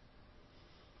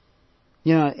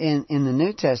 You know, in the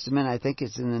New Testament, I think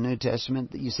it's in the New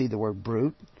Testament that you see the word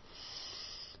brute.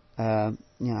 You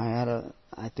know,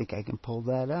 I think I can pull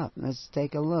that up. Let's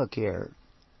take a look here.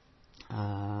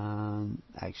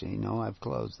 Actually, no, I've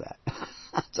closed that.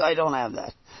 So I don't have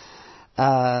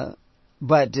that.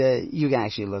 But you can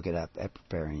actually look it up at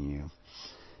Preparing You.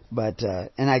 But,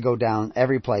 and I go down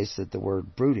every place that the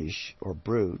word brutish or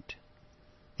brute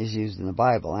is used in the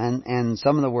Bible. And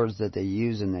some of the words that they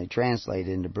use and they translate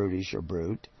into brutish or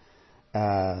brute,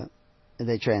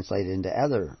 they translate into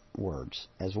other words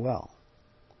as well.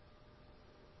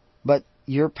 But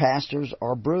your pastors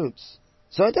are brutes.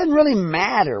 So it doesn't really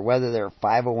matter whether they're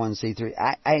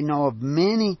 501c3. I know of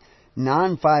many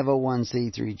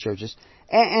non-501c3 churches,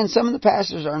 and some of the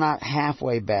pastors are not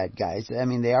halfway bad guys. I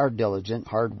mean, they are diligent,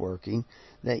 hardworking.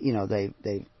 They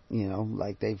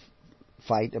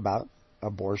fight about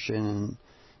abortion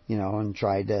and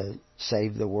try to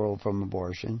save the world from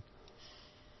abortion.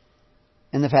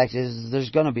 And the fact is,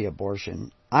 there's going to be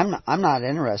abortion. I'm not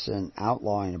interested in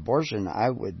outlawing abortion. I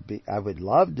would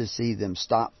love to see them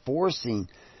stop forcing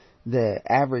the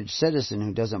average citizen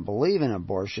who doesn't believe in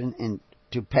abortion and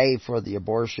to pay for the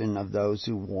abortion of those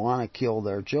who want to kill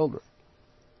their children.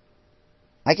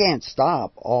 I can't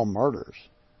stop all murders,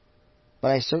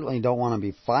 but I certainly don't want to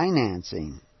be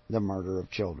financing the murder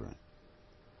of children.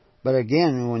 But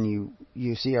again, when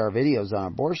you see our videos on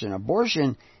abortion,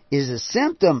 abortion is a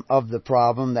symptom of the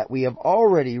problem that we have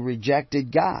already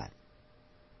rejected God.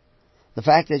 The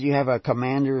fact that you have a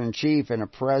commander-in-chief and a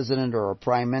president or a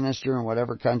prime minister in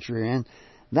whatever country you're in,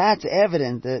 that's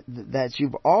evident that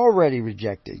you've already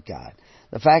rejected God.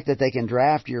 The fact that they can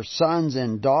draft your sons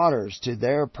and daughters to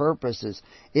their purposes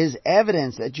is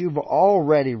evidence that you've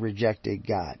already rejected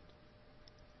God.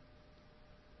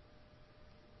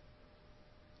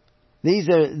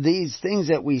 These things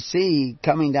that we see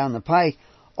coming down the pike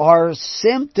are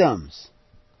symptoms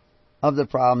of the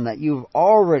problem that you've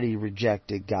already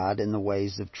rejected God in the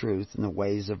ways of truth and the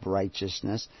ways of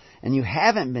righteousness, and you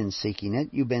haven't been seeking it.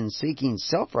 You've been seeking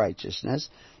self-righteousness.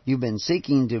 You've been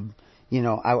seeking to,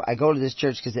 I go to this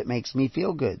church because it makes me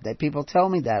feel good. That people tell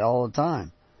me that all the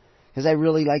time because I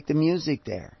really like the music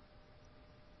there.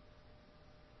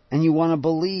 And you want to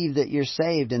believe that you're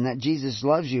saved and that Jesus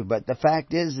loves you. But the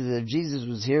fact is that if Jesus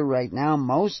was here right now,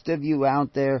 most of you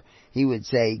out there, He would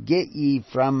say, "Get ye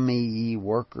from me, ye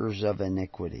workers of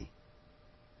iniquity."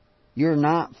 You're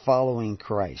not following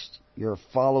Christ. You're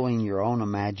following your own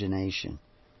imagination,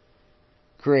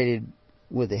 created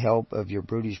with the help of your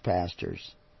brutish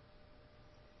pastors.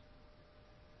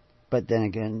 But then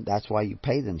again, that's why you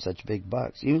pay them such big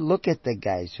bucks. You look at the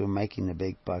guys who are making the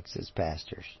big bucks as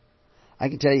pastors. I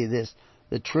can tell you this,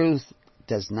 the truth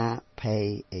does not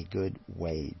pay a good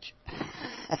wage.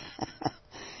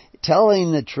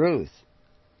 Telling the truth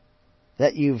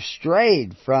that you've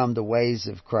strayed from the ways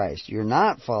of Christ. You're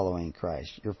not following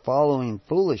Christ. You're following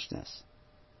foolishness.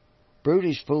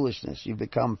 Brutish foolishness. You've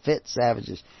become fit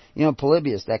savages.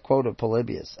 Polybius, that quote of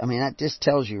Polybius, that just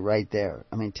tells you right there.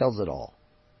 It tells it all.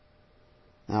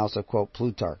 I also quote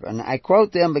Plutarch. And I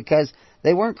quote them because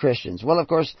they weren't Christians. Well, of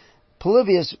course,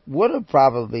 Polybius would have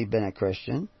probably been a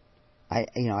Christian. I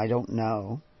don't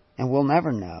know. And we'll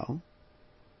never know.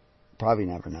 Probably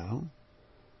never know.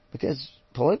 Because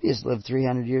Polybius lived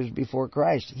 300 years before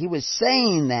Christ. He was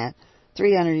saying that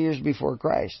 300 years before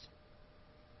Christ.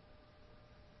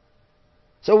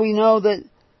 So we know that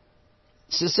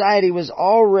society was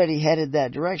already headed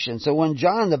that direction. So when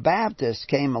John the Baptist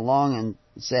came along and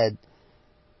said,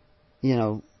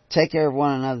 take care of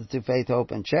one another through faith,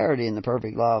 hope, and charity in the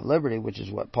perfect law of liberty, which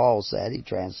is what Paul said. He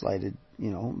translated,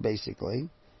 basically,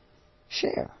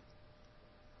 share.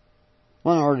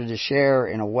 Well, in order to share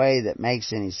in a way that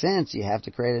makes any sense, you have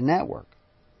to create a network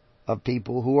of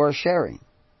people who are sharing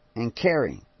and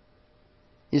caring.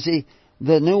 You see,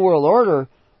 the New World Order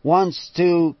wants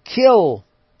to kill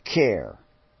care.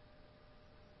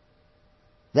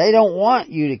 They don't want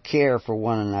you to care for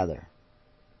one another.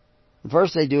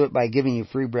 First, they do it by giving you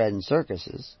free bread in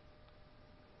circuses,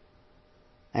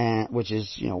 which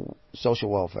is,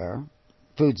 social welfare,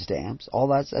 food stamps, all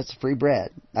that's free bread.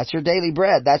 That's your daily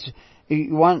bread.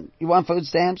 You want food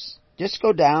stamps? Just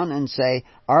go down and say,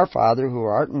 "Our Father who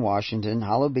art in Washington,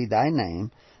 hallowed be thy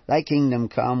name. Thy kingdom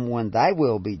come, when thy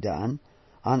will be done,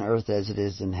 on earth as it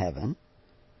is in heaven.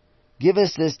 Give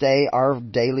us this day our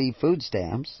daily food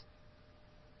stamps."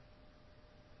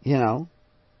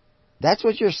 That's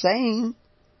what you're saying.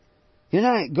 You're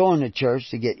not going to church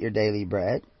to get your daily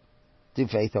bread through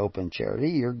faith, hope, and charity.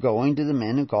 You're going to the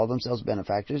men who call themselves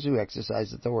benefactors who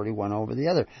exercise authority one over the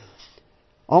other.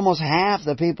 Almost half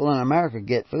the people in America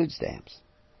get food stamps.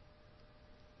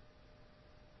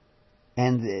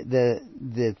 And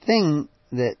the thing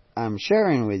that I'm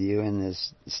sharing with you in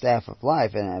this Staff of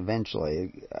Life, and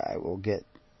eventually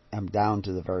I'm down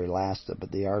to the very last of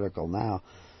the article now,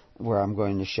 where I'm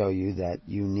going to show you that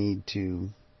you need to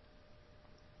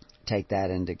take that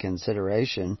into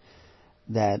consideration,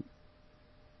 that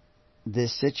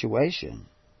this situation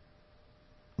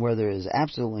where there is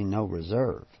absolutely no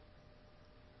reserve,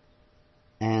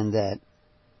 and that,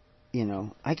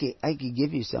 I could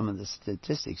give you some of the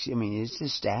statistics. It's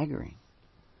just staggering.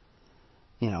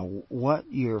 What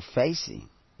you're facing.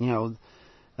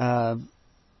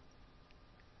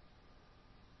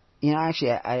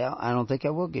 Actually, I don't think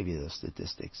I will give you those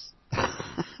statistics.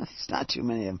 It's not too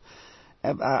many of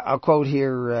them. I'll quote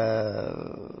here,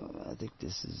 I think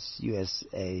this is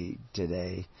USA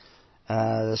Today.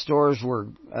 The stores were,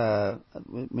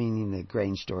 meaning the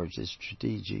grain storage, the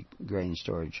strategic grain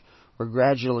storage, were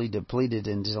gradually depleted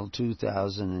until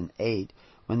 2008,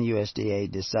 when the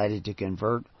USDA decided to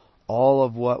convert all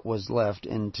of what was left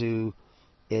into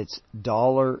its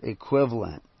dollar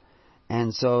equivalent.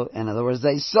 And so, in other words,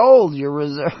 they sold your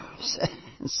reserves.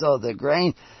 And so the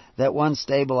grain that once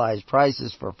stabilized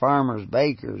prices for farmers,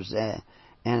 bakers, and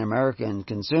American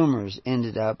consumers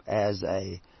ended up as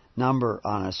a number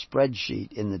on a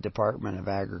spreadsheet in the Department of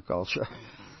Agriculture.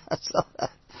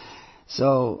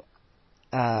 So,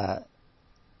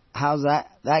 how's that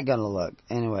going to look?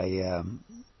 Anyway,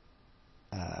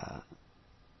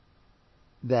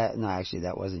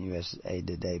 that wasn't USA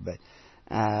Today, but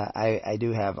I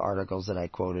do have articles that I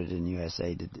quoted in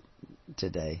USA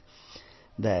Today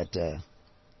that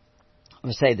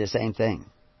say the same thing.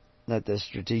 That the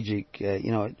strategic,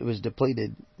 it was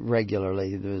depleted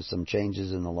regularly. There was some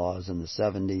changes in the laws in the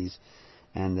 70s,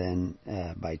 and then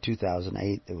by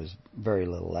 2008 there was very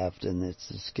little left, and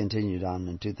it's continued on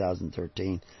in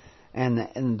 2013, and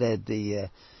that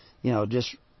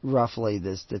just roughly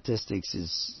the statistics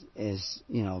is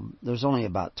there's only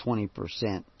about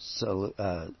 20%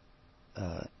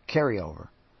 carryover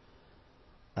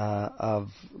of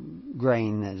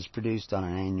grain that is produced on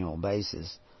an annual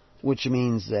basis, which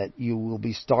means that you will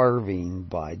be starving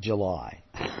by July.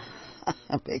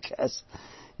 Because,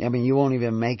 you won't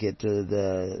even make it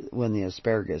to when the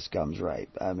asparagus comes ripe.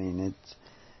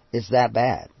 It's that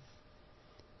bad.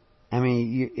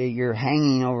 You're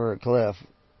hanging over a cliff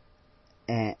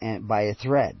and by a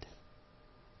thread.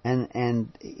 And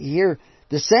here,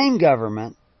 the same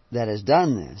government that has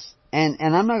done this, and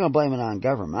I'm not going to blame it on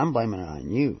government, I'm blaming it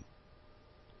on you.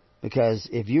 Because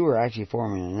if you were actually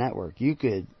forming a network, you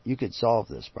could solve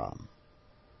this problem.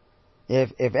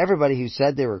 If everybody who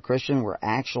said they were Christian were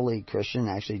actually Christian,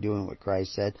 actually doing what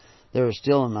Christ said, there is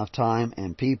still enough time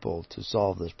and people to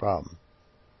solve this problem.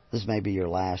 This may be your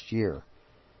last year.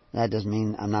 That doesn't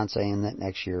mean, I'm not saying that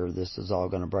next year this is all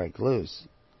going to break loose.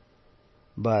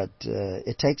 But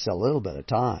it takes a little bit of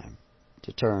time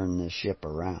to turn this ship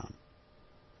around.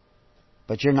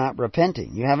 But you're not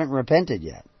repenting. You haven't repented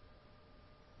yet.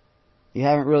 You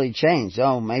haven't really changed.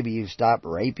 Oh, maybe you've stopped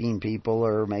raping people,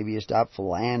 or maybe you stopped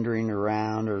philandering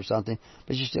around or something,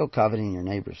 but you're still coveting your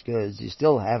neighbor's goods. You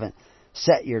still haven't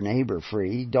set your neighbor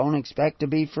free. Don't expect to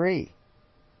be free.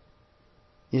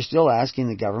 You're still asking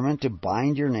the government to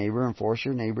bind your neighbor and force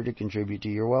your neighbor to contribute to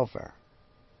your welfare.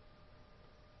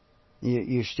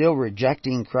 You're still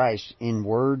rejecting Christ in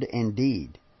word and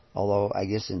deed. Although, I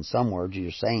guess in some words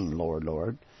you're saying, Lord,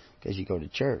 Lord, because you go to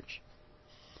church.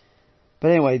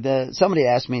 But anyway, somebody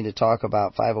asked me to talk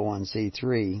about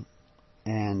 501c3,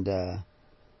 and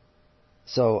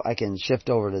so I can shift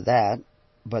over to that.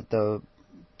 But the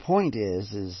point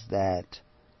is that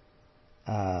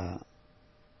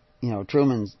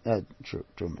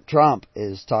Trump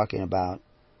is talking about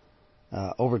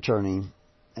overturning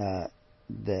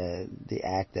the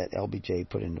act that LBJ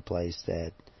put into place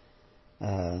that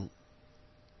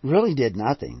really did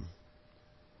nothing.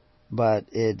 But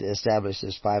it established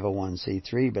this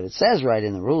 501c3, but it says right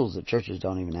in the rules that churches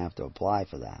don't even have to apply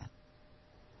for that.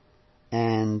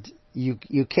 And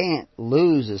you can't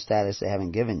lose a status they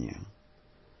haven't given you.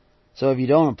 So if you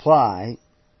don't apply,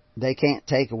 they can't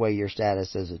take away your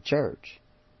status as a church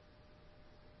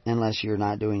unless you're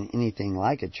not doing anything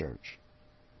like a church.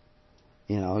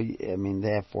 They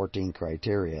have 14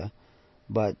 criteria,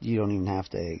 but you don't even have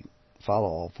to follow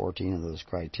all 14 of those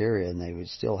criteria, and they would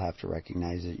still have to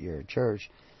recognize that you're a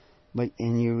church,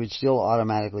 and you would still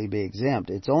automatically be exempt.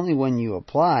 It's only when you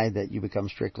apply that you become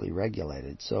strictly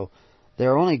regulated. So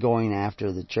they're only going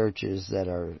after the churches that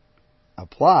are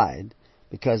applied,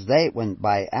 because when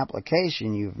by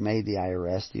application you've made the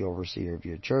IRS the overseer of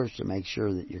your church to make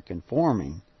sure that you're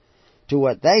conforming to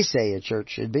what they say a church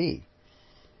should be.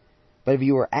 But if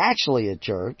you were actually a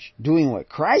church, doing what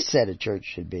Christ said a church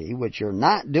should be, which you're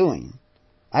not doing,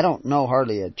 I don't know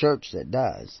hardly a church that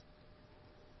does,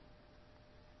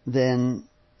 then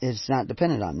it's not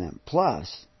dependent on them.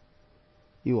 Plus,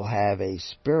 you will have a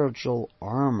spiritual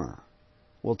armor.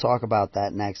 We'll talk about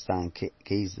that next time,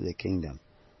 Keys to the Kingdom.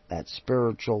 That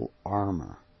spiritual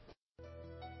armor.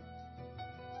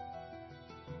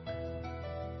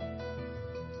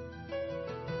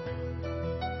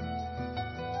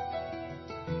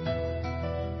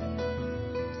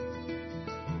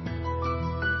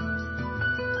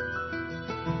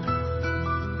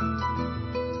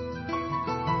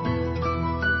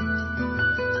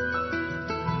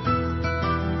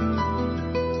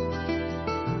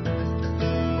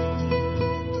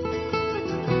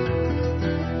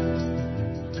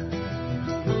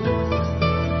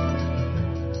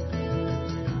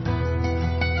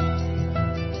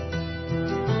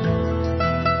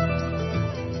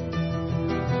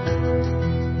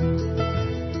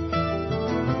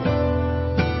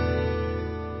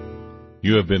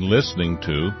 You have been listening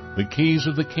to The Keys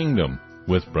of the Kingdom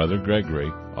with Brother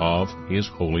Gregory of His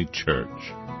Holy Church.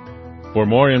 For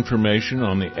more information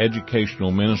on the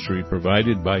educational ministry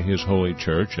provided by His Holy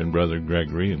Church and Brother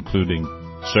Gregory, including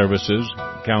services,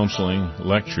 counseling,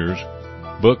 lectures,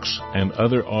 books, and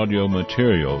other audio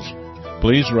materials,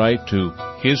 please write to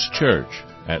His Church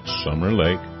at Summer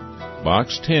Lake,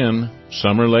 Box 10,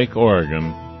 Summer Lake,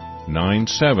 Oregon,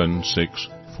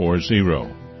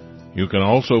 97640. You can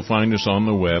also find us on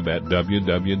the web at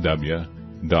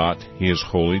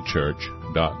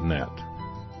www.hisholychurch.net.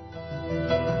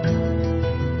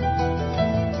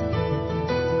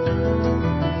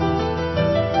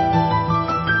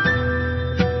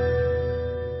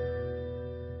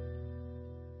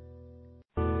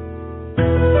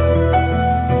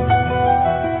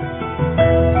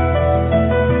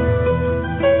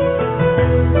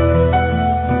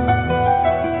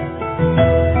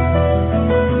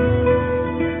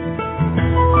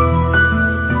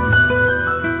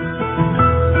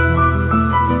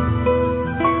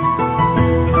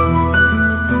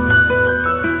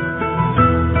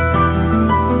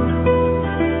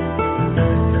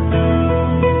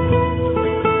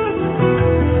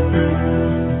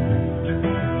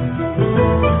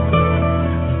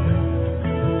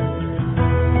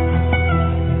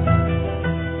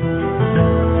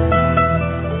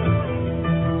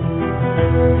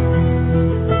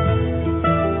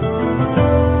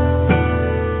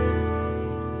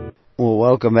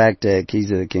 Welcome back to Keys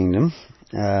of the Kingdom.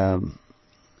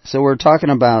 So we're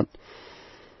talking about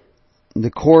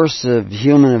the course of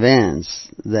human events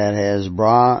that has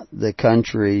brought the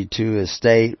country to a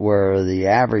state where the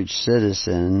average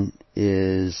citizen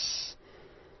is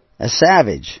a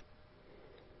savage,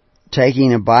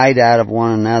 taking a bite out of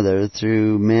one another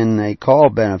through men they call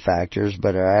benefactors,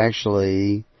 but are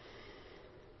actually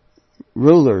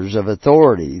rulers of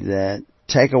authority that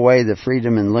take away the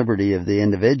freedom and liberty of the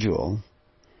individual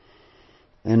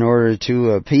in order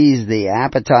to appease the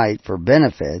appetite for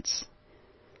benefits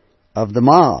of the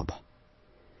mob.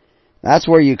 That's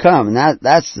where you come, and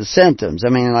that's the symptoms. I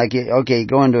mean, like, okay,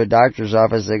 go into a doctor's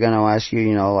office, they're going to ask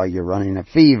you, like you're running a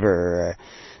fever,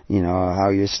 how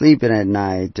you're sleeping at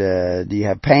night, do you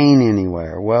have pain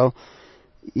anywhere? Well,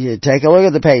 you take a look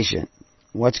at the patient.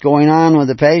 What's going on with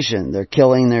the patient? They're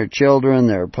killing their children,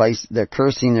 they're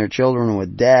cursing their children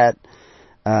with debt.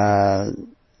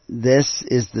 This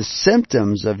is the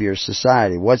symptoms of your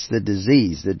society. What's the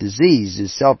disease? The disease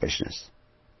is selfishness.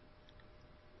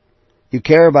 You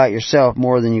care about yourself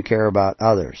more than you care about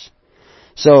others.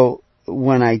 So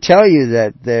when I tell you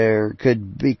that there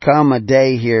could become a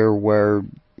day here where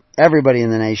everybody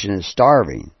in the nation is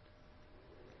starving,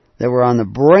 that we're on the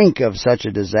brink of such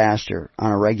a disaster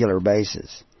on a regular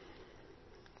basis,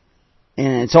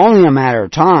 and it's only a matter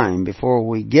of time before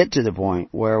we get to the point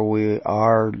where we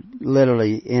are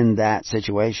literally in that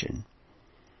situation.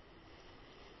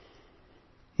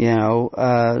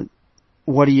 What's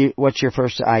your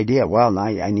first idea? Well,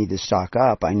 I need to stock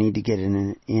up. I need to get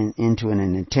into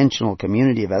an intentional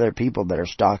community of other people that are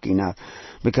stocking up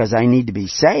because I need to be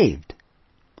saved.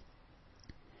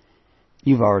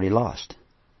 You've already lost.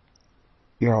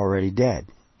 You're already dead.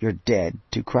 You're dead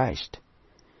to Christ.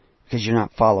 Because you're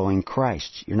not following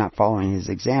Christ. You're not following His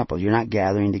example. You're not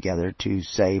gathering together to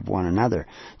save one another.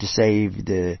 To save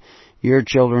your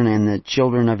children and the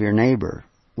children of your neighbor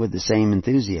with the same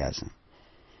enthusiasm.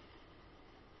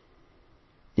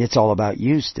 It's all about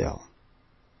you still.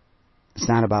 It's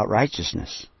not about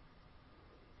righteousness.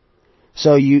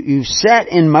 So you set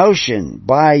in motion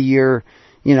by your,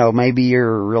 maybe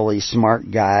you're a really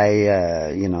smart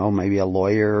guy, maybe a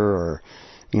lawyer or,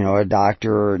 a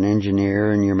doctor or an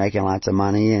engineer, and you're making lots of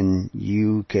money, and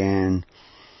you can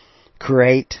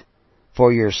create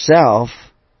for yourself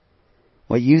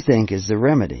what you think is the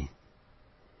remedy.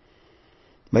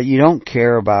 But you don't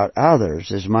care about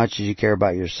others as much as you care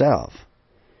about yourself.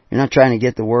 You're not trying to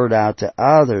get the word out to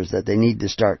others that they need to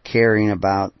start caring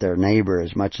about their neighbor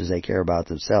as much as they care about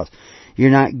themselves. You're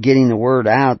not getting the word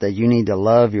out that you need to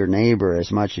love your neighbor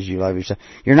as much as you love yourself.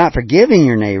 You're not forgiving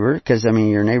your neighbor because,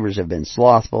 your neighbors have been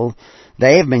slothful.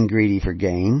 They have been greedy for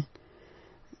gain.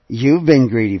 You've been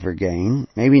greedy for gain.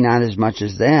 Maybe not as much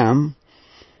as them,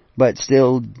 but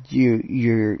still,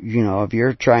 if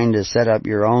you're trying to set up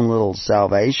your own little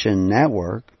salvation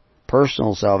network,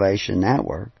 personal salvation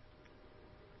network,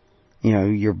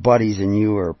 your buddies and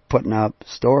you are putting up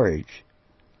storage.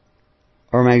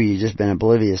 Or maybe you've just been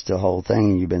oblivious to the whole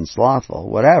thing and you've been slothful,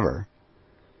 whatever.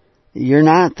 You're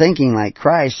not thinking like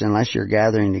Christ unless you're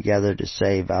gathering together to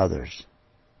save others.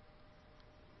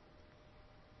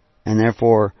 And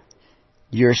therefore,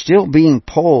 you're still being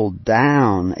pulled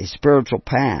down a spiritual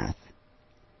path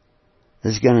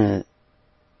that's going to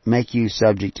make you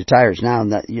subject to tyrants. Now,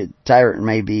 that tyrant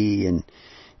may be in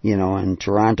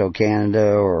Toronto,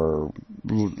 Canada, or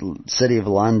City of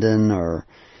London, or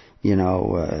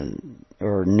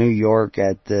or New York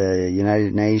at the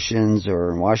United Nations,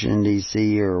 or in Washington,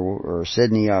 D.C., or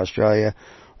Sydney, Australia,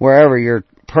 wherever your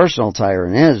personal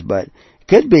tyrant is. But it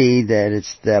could be that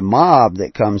it's the mob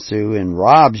that comes through and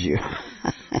robs you.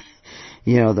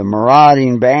 The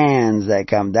marauding bands that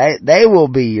come, they will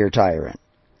be your tyrant.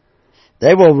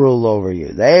 They will rule over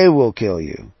you. They will kill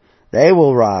you. They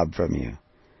will rob from you.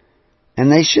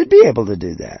 And they should be able to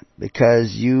do that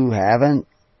because you haven't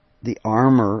the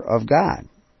armor of God.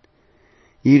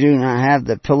 You do not have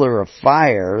the pillar of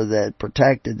fire that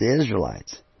protected the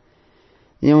Israelites.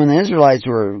 When the Israelites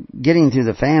were getting through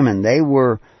the famine, they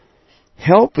were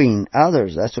helping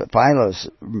others. That's what Philos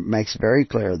makes very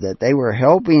clear, that they were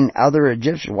helping other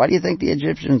Egyptians. Why do you think the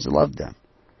Egyptians loved them?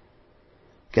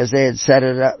 Because they had set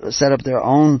up their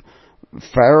own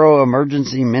Pharaoh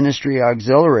Emergency Ministry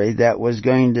Auxiliary that was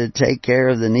going to take care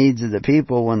of the needs of the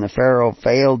people when the Pharaoh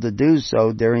failed to do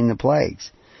so during the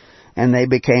plagues. And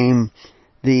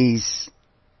these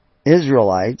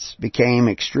Israelites became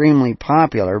extremely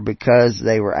popular because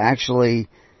they were actually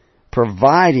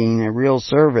providing a real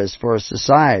service for a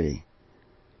society.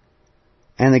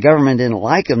 And the government didn't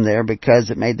like them there because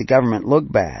it made the government look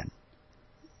bad.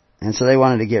 And so they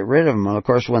wanted to get rid of them. And of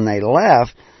course, when they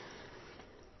left,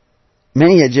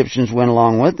 many Egyptians went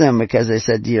along with them because they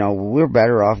said, we're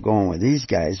better off going with these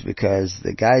guys because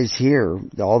the guys here,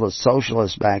 all the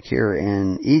socialists back here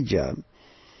in Egypt,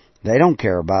 they don't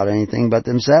care about anything but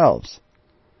themselves.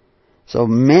 So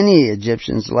many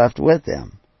Egyptians left with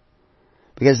them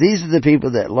because these are the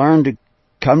people that learned to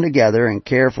come together and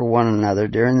care for one another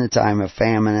during the time of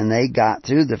famine, and they got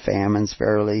through the famines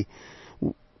fairly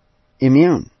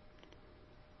immune.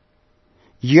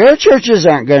 Your churches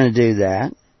aren't going to do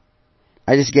that.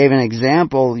 I just gave an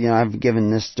example. I've given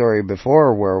this story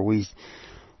before where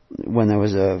when there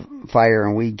was a fire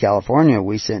in Weed, California,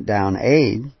 we sent down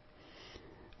aid.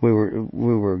 We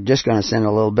were just going to send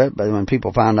a little bit, but when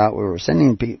people found out we were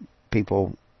sending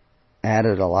people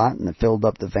added a lot and it filled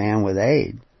up the van with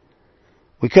aid.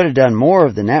 We could have done more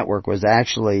if the network was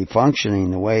actually functioning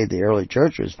the way the early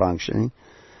church was functioning.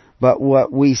 But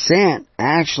what we sent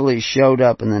actually showed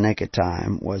up in the nick of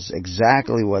time, was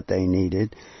exactly what they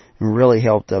needed, and really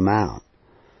helped them out.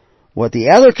 What the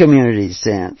other communities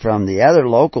sent from the other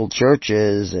local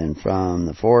churches and from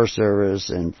the Forest Service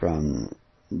and from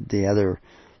the other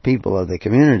people of the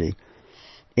community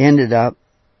ended up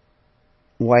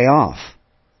way off,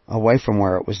 away from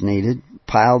where it was needed,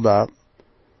 piled up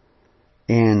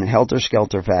in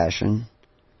helter-skelter fashion,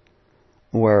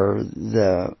 where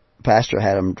the pastor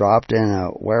had them dropped in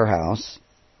a warehouse,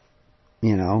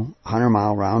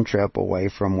 100-mile round trip away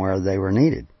from where they were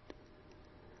needed.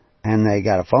 And they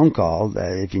got a phone call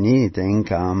that if you need anything,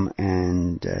 come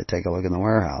and take a look in the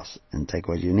warehouse and take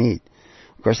what you need.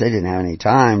 Of course, they didn't have any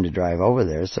time to drive over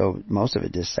there, so most of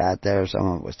it just sat there. Some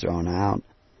of it was thrown out.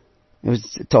 It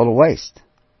was a total waste.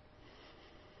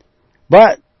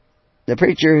 But the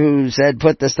preacher who said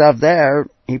put the stuff there,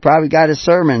 he probably got his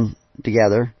sermon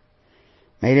together,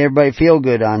 made everybody feel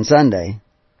good on Sunday,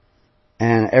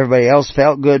 and everybody else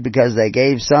felt good because they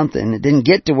gave something. It didn't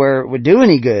get to where it would do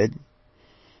any good,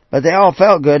 but they all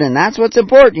felt good, and that's what's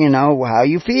important, how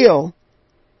you feel.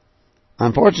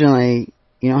 Unfortunately,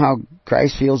 how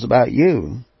Christ feels about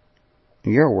you.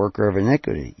 You're a worker of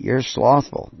iniquity. You're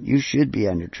slothful. You should be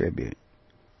under tribute.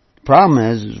 The problem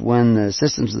is when the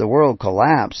systems of the world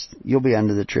collapse, you'll be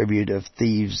under the tribute of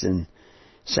thieves and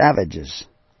savages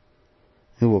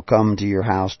who will come to your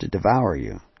house to devour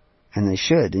you. And they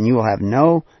should. And you will have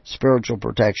no spiritual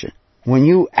protection. When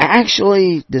you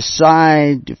actually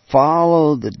decide to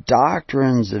follow the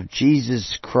doctrines of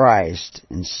Jesus Christ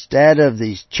instead of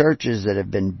these churches that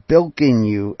have been bilking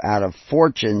you out of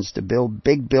fortunes to build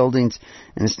big buildings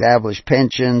and establish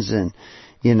pensions and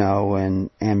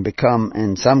become,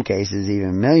 in some cases,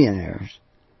 even millionaires.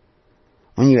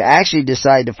 When you actually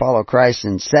decide to follow Christ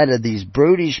instead of these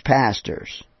brutish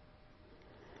pastors,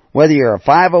 whether you're a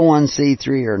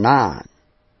 501c3 or not,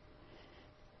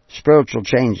 spiritual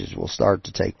changes will start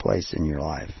to take place in your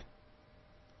life.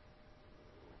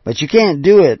 But you can't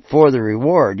do it for the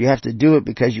reward. You have to do it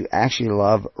because you actually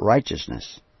love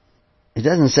righteousness. It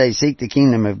doesn't say seek the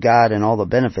kingdom of God and all the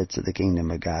benefits of the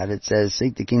kingdom of God. It says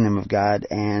seek the kingdom of God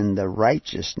and the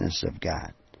righteousness of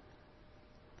God.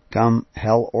 Come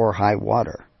hell or high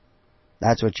water.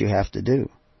 That's what you have to do.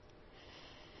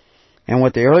 And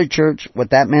what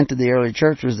that meant to the early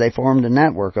church was they formed a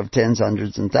network of tens,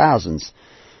 hundreds, and thousands.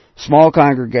 small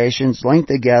congregations linked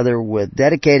together with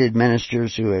dedicated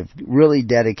ministers who have really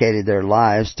dedicated their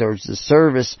lives towards the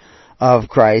service of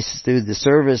Christ through the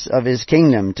service of His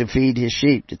kingdom, to feed His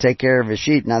sheep, to take care of His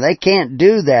sheep. Now, they can't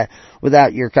do that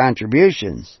without your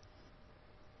contributions.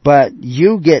 But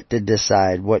you get to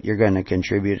decide what you're going to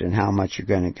contribute and how much you're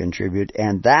going to contribute.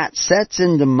 And that sets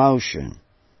into motion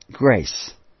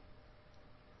grace.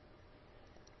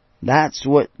 That's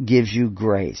what gives you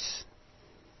grace,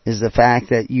 is the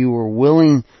fact that you are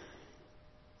willing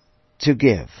to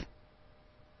give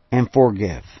and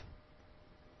forgive.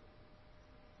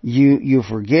 You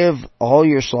forgive all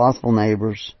your slothful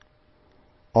neighbors,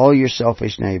 all your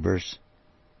selfish neighbors,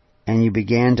 and you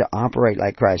began to operate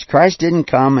like Christ. Christ didn't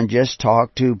come and just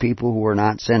talk to people who were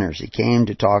not sinners. He came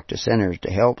to talk to sinners,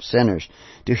 to help sinners,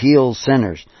 to heal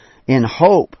sinners, in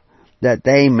hope that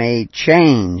they may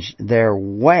change their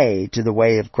way to the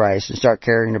way of Christ and start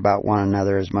caring about one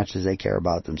another as much as they care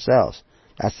about themselves.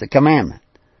 That's the commandment.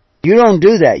 You don't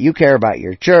do that. You care about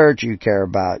your church, you care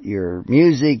about your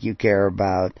music, you care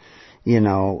about, did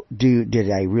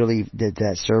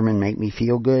that sermon make me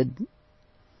feel good?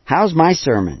 How's my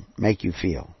sermon make you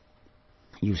feel?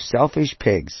 You selfish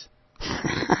pigs.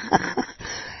 I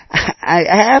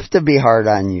have to be hard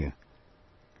on you.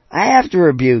 I have to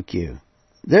rebuke you.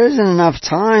 There isn't enough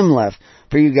time left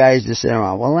for you guys to sit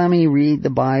around. Well, let me read the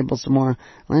Bible some more.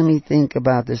 Let me think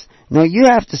about this. No, you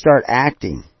have to start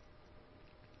acting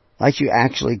like you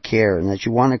actually care, and that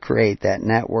you want to create that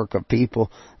network of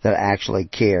people that actually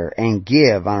care and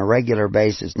give on a regular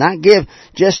basis. Not give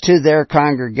just to their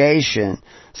congregation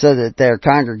so that their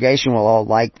congregation will all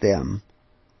like them.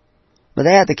 But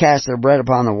they have to cast their bread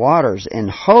upon the waters in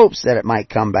hopes that it might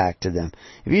come back to them.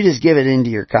 If you just give it into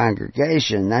your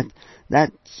congregation, that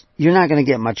you're not going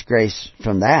to get much grace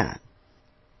from that.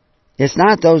 It's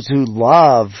not those who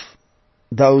love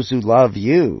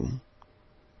you.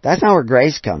 That's not where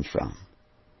grace comes from.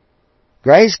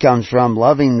 Grace comes from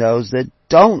loving those that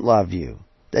don't love you,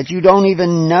 that you don't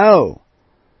even know,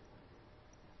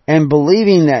 and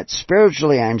believing that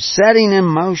spiritually I'm setting in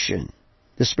motion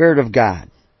the Spirit of God,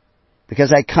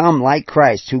 because I come like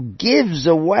Christ, who gives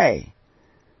away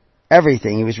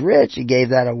everything. He was rich, He gave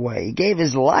that away. He gave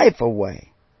His life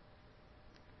away.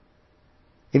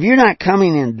 If you're not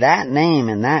coming in that name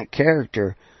and that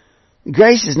character,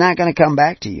 grace is not going to come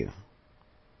back to you.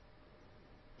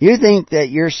 You think that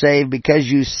you're saved because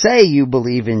you say you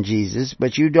believe in Jesus,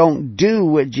 but you don't do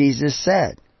what Jesus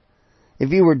said.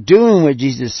 If you were doing what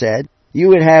Jesus said, you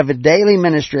would have a daily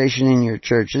ministration in your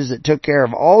churches that took care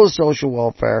of all the social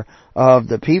welfare of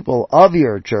the people of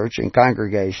your church and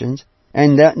congregations,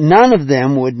 and that none of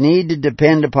them would need to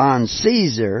depend upon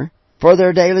Caesar for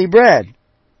their daily bread.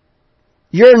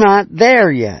 You're not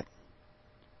there yet.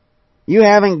 You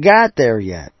haven't got there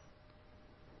yet.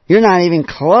 You're not even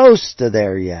close to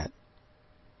there yet.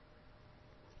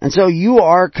 And so you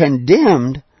are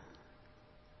condemned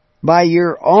by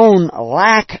your own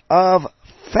lack of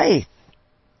faith.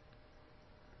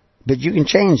 But you can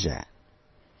change that.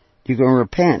 You can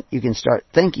repent. You can start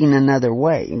thinking another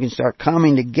way. You can start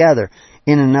coming together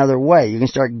in another way. You can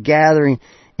start gathering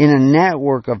in a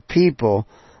network of people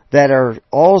that are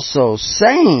also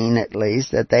saying, at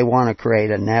least, that they want to create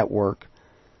a network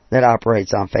that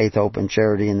operates on faith, hope, and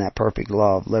charity, and that perfect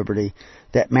law of liberty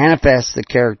that manifests the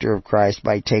character of Christ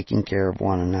by taking care of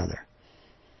one another.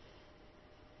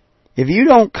 If you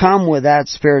don't come with that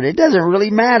spirit, it doesn't really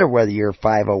matter whether you're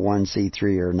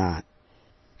 501c3 or not.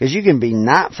 Because you can be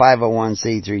not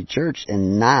 501c3 church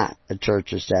and not a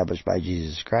church established by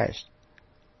Jesus Christ.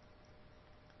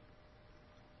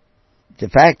 The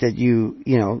fact that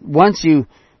once you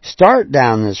start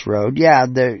down this road,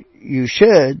 you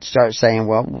should start saying,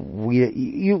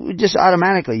 you just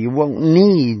automatically, you won't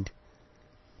need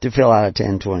to fill out a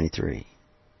 1023.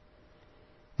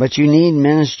 But you need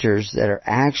ministers that are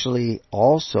actually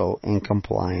also in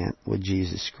compliant with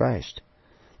Jesus Christ.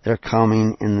 They're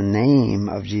coming in the name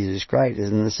of Jesus Christ,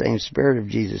 in the same spirit of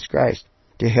Jesus Christ,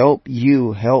 to help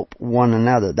you help one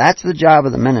another. That's the job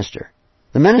of the minister.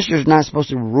 The minister is not supposed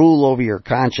to rule over your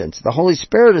conscience. The Holy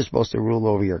Spirit is supposed to rule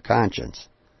over your conscience.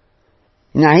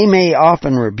 Now, He may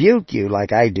often rebuke you,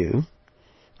 like I do,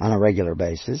 on a regular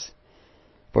basis,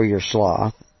 for your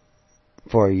sloth,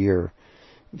 for your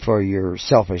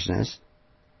selfishness,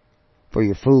 for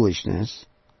your foolishness.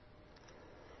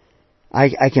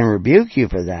 I can rebuke you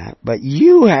for that, but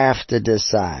you have to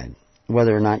decide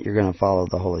whether or not you're going to follow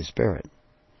the Holy Spirit.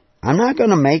 I'm not going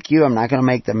to make you. I'm not going to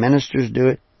make the ministers do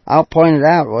it. I'll point it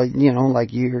out. Well, like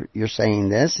you're saying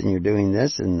this and you're doing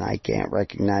this, and I can't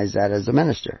recognize that as a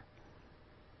minister.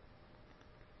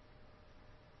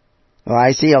 Well,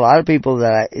 I see a lot of people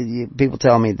people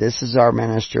tell me this is our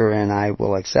minister and I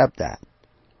will accept that.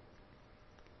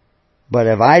 But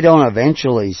if I don't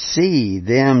eventually see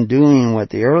them doing what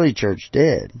the early church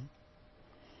did,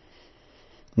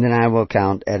 then I will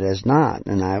count it as not,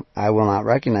 and I will not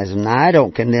recognize them. Now, I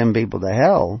don't condemn people to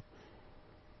hell,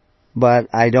 but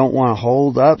I don't want to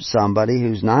hold up somebody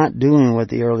who's not doing what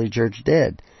the early church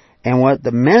did. And what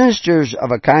the ministers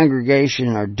of a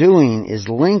congregation are doing is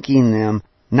linking them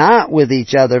not with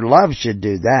each other. Love should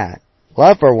do that.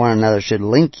 Love for one another should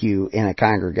link you in a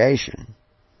congregation.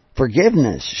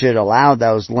 Forgiveness should allow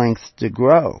those links to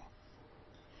grow.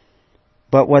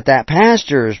 But what that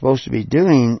pastor is supposed to be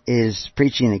doing is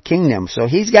preaching the kingdom. So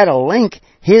he's got to link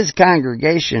his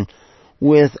congregation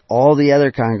with all the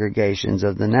other congregations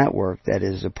of the network that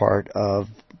is a part of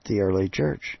the early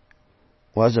church.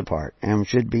 Was a part and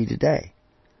should be today.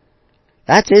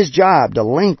 That's his job, to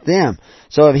link them.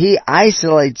 So if he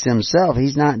isolates himself,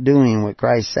 he's not doing what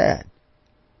Christ said.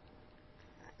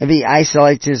 If he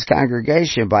isolates his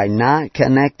congregation by not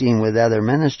connecting with other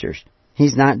ministers,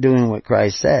 he's not doing what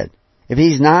Christ said. If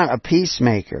he's not a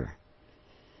peacemaker,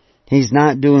 he's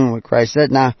not doing what Christ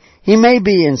said. Now, he may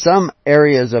be in some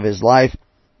areas of his life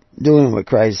doing what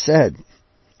Christ said,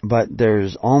 but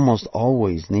there's almost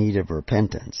always need of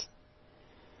repentance,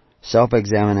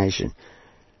 self-examination.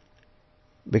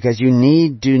 Because you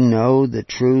need to know the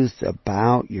truth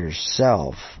about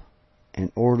yourself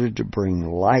in order to bring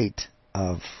light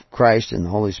of Christ and the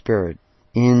Holy Spirit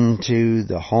into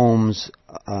the homes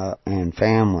and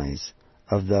families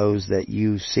of those that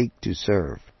you seek to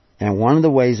serve. And one of the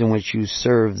ways in which you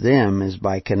serve them is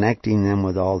by connecting them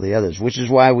with all the others, which is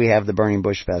why we have the Burning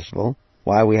Bush Festival,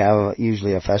 why we have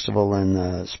usually a festival in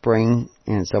the spring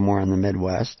and somewhere in the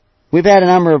Midwest. We've had a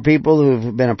number of people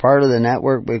who've been a part of the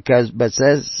network because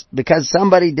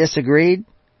somebody disagreed,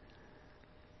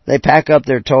 they pack up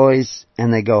their toys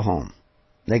and they go home.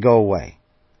 They go away.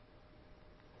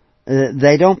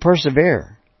 They don't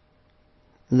persevere.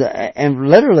 And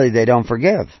literally they don't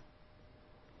forgive.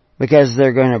 Because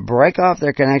they're going to break off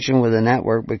their connection with the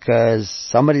network because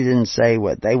somebody didn't say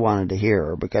what they wanted to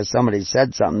hear, or because somebody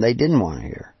said something they didn't want to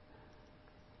hear.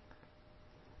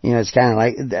 You know, it's kind of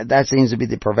like, that seems to be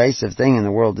the pervasive thing in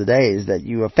the world today, is that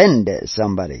you offend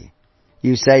somebody.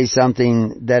 You say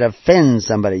something that offends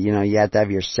somebody. You know, you have to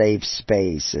have your safe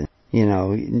space. And, you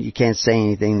know, you can't say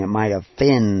anything that might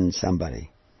offend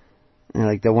somebody. And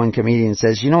like the one comedian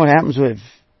says, you know what happens if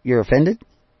you're offended?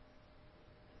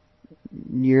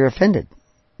 You're offended.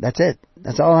 That's it.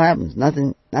 That's all that happens.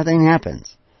 Nothing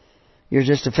happens. You're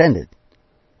just offended.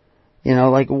 You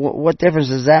know, like, what difference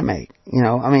does that make? You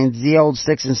know, I mean, the old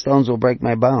sticks and stones will break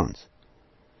my bones.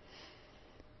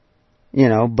 You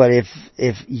know, but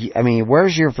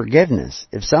where's your forgiveness?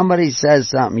 If somebody says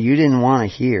something you didn't want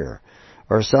to hear,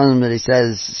 or somebody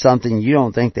says something you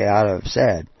don't think they ought to have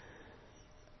said,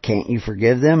 can't you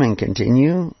forgive them and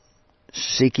continue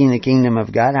seeking the kingdom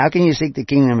of God? How can you seek the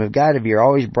kingdom of God if you're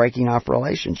always breaking off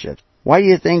relationships? Why do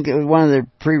you think one of the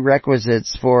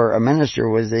prerequisites for a minister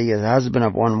was that he was a husband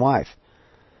of one wife?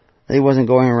 That he wasn't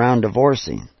going around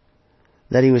divorcing.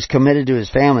 That he was committed to his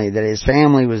family. That his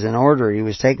family was in order. He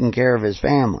was taking care of his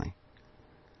family.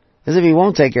 Because if he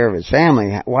won't take care of his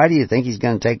family, why do you think he's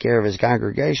going to take care of his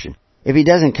congregation? If he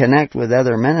doesn't connect with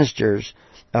other ministers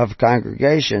of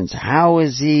congregations, how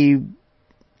is he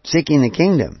seeking the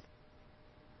kingdom?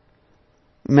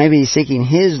 Maybe he's seeking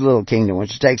his little kingdom,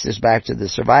 which takes us back to the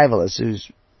survivalist who's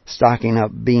stocking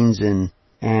up beans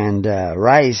and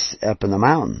rice up in the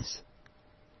mountains.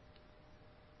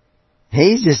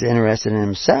 He's just interested in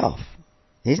himself.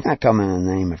 He's not coming in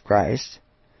the name of Christ.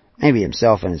 Maybe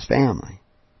himself and his family.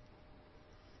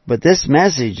 But this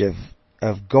message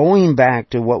of going back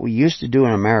to what we used to do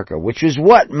in America, which is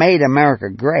what made America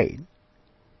great,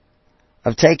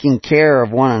 of taking care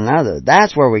of one another,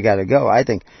 that's where we got to go. I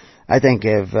think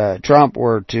if Trump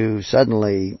were to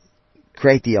suddenly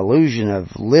create the illusion of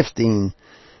lifting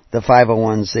the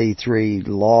 501c3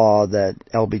 law that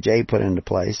LBJ put into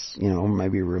place, you know,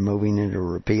 maybe removing it or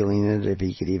repealing it, if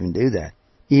he could even do that.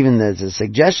 Even there's a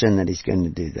suggestion that he's going to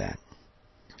do that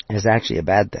is actually a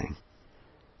bad thing.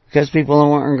 Because people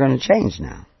aren't going to change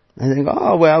now. They think,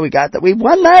 oh, well, we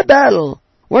won that battle.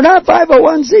 We're not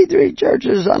 501c3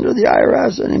 churches under the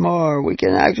IRS anymore. We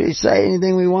can actually say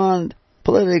anything we want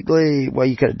politically. Well,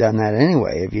 you could have done that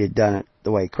anyway if you had done it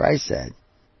the way Christ said.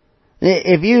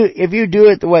 If you do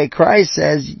it the way Christ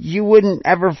says, you wouldn't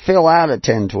ever fill out a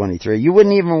 1023. You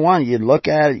wouldn't even want it. You'd look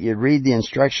at it, you'd read the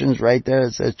instructions right there.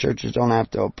 It says churches don't have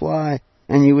to apply,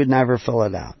 and you would never fill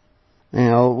it out. You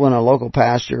know, when a local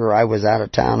pastor, or I was out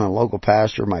of town, and a local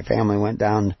pastor, my family went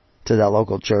down to that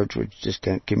local church, which is just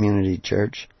a community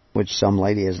church, which some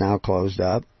lady has now closed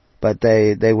up. But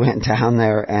they went down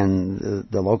there, and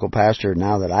the local pastor,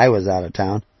 now that I was out of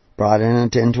town, brought in a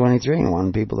 1023 and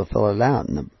wanted people to fill it out.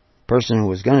 And the person who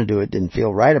was going to do it didn't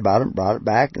feel right about it, brought it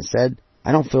back and said,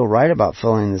 I don't feel right about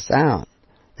filling this out.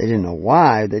 They didn't know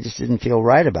why, they just didn't feel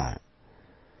right about it.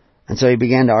 And so he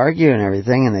began to argue and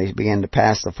everything, and they began to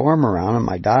pass the form around, and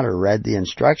my daughter read the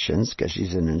instructions, because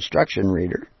she's an instruction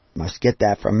reader. Must get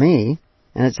that from me.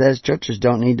 And it says churches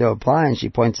don't need to apply, and she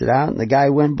points it out, and the guy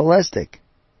went ballistic.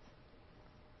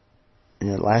 And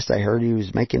at last I heard he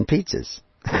was making pizzas.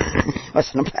 He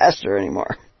wasn't a pastor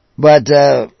anymore. But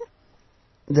the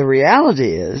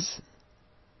reality is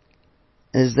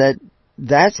that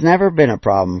that's never been a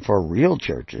problem for real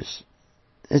churches.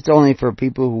 It's only for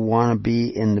people who want to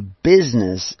be in the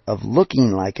business of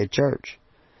looking like a church,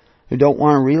 who don't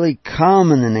want to really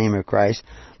come in the name of Christ,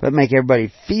 but make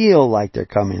everybody feel like they're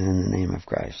coming in the name of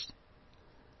Christ.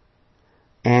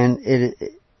 And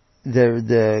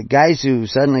the guys who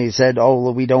suddenly said, oh,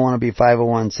 well, we don't want to be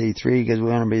 501c3 because we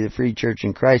want to be the free church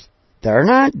in Christ, they're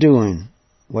not doing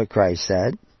what Christ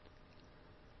said.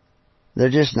 They're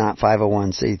just not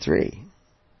 501c3.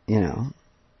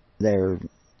 They're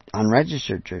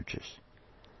unregistered churches.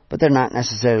 But they're not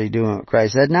necessarily doing what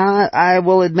Christ said. Now, I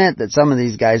will admit that some of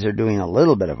these guys are doing a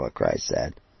little bit of what Christ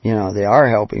said. They are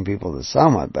helping people to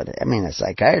somewhat, but a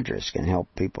psychiatrist can help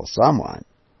people somewhat.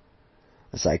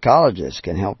 A psychologist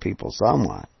can help people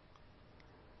somewhat.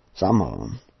 Some of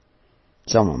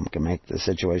them can make the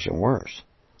situation worse.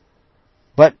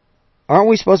 But aren't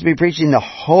we supposed to be preaching the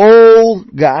whole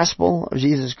gospel of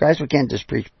Jesus Christ? We can't just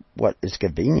preach what is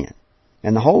convenient.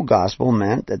 And the whole gospel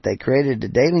meant that they created a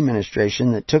daily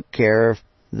ministration that took care of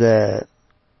the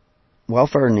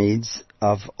welfare needs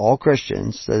of all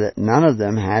Christians, so that none of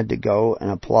them had to go and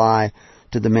apply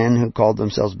to the men who called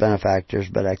themselves benefactors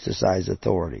but exercise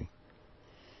authority.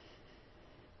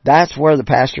 That's where the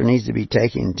pastor needs to be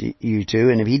taking you to.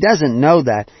 And if he doesn't know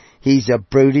that, he's a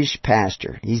brutish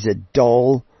pastor. He's a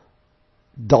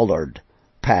dullard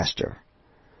pastor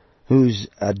who's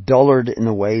a dullard in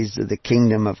the ways of the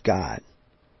kingdom of God.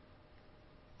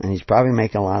 And he's probably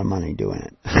making a lot of money doing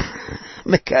it.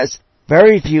 Because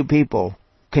very few people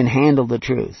can handle the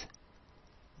truth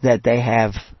that they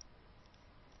have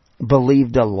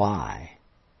believed a lie,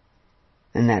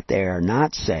 and that they are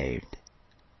not saved,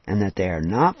 and that they are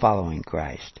not following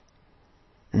Christ,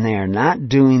 and they are not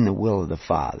doing the will of the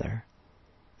Father,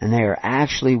 and they are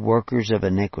actually workers of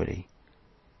iniquity.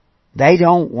 They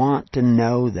don't want to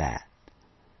know that.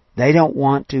 They don't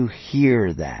want to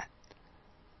hear that.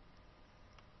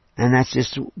 And that's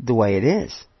just the way it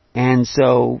is. And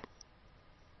so,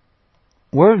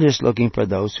 we're just looking for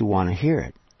those who want to hear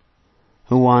it.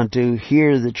 Who want to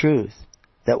hear the truth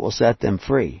that will set them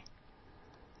free.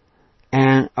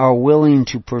 And are willing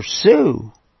to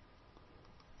pursue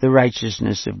the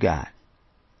righteousness of God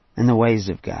and the ways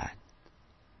of God.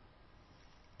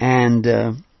 And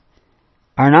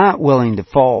are not willing to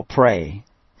fall prey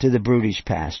to the brutish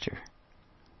pastor,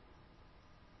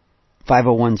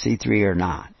 501c3 or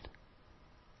not.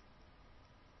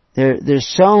 There's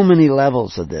so many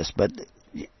levels of this, but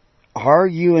are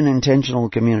you an intentional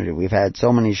community? We've had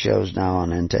so many shows now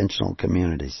on intentional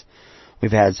communities.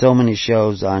 We've had so many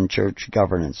shows on church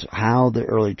governance, how the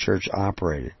early church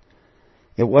operated.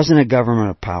 It wasn't a government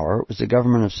of power, it was a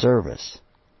government of service.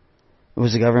 It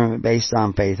was a government based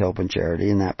on faith, hope, and charity,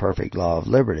 and that perfect law of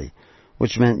liberty,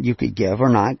 which meant you could give or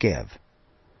not give.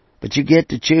 But you get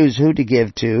to choose who to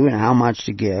give to and how much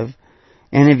to give.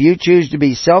 And if you choose to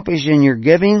be selfish in your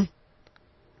giving,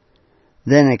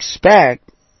 then expect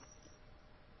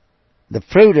the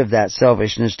fruit of that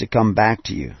selfishness to come back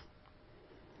to you,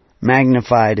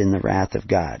 magnified in the wrath of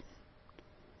God.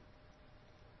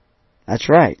 That's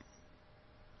right.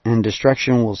 And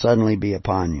destruction will suddenly be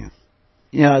upon you.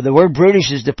 The word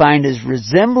brutish is defined as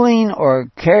resembling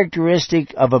or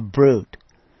characteristic of a brute.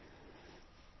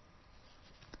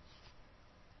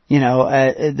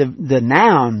 The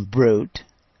noun brute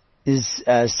is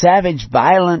a savage,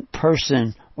 violent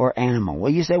person or animal.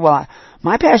 Well, you say, well,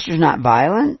 my pastor's not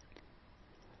violent.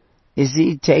 Is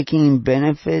he taking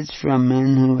benefits from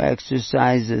men who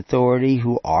exercise authority,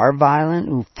 who are violent,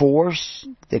 who force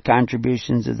the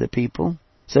contributions of the people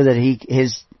so that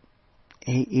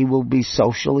he will be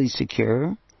socially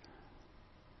secure?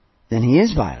 Then he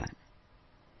is violent.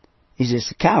 He's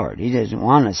just a coward. He doesn't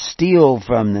want to steal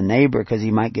from the neighbor because he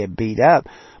might get beat up.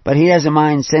 But he doesn't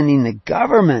mind sending the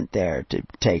government there to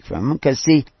take from him. Because,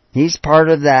 see, he's part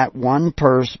of that one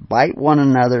purse, bite one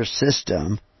another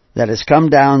system that has come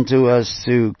down to us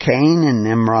through Cain and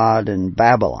Nimrod and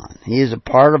Babylon. He is a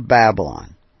part of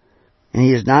Babylon. And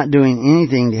he is not doing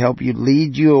anything to help you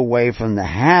lead you away from the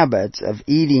habits of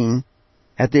eating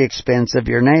at the expense of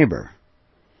your neighbor.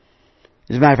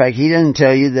 As a matter of fact, he doesn't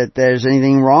tell you that there's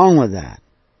anything wrong with that.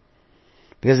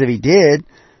 Because if he did,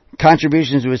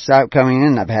 contributions would stop coming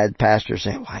in. I've had pastors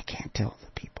say, well, I can't tell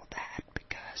the people that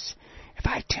because if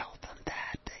I tell them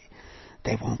that,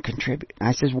 they won't contribute. And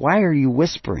I says, why are you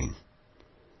whispering?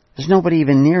 There's nobody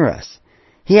even near us.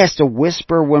 He has to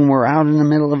whisper when we're out in the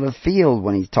middle of a field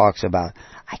when he talks about,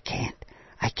 I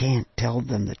can't tell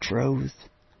them the truth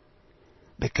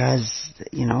because,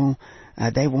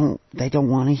 they don't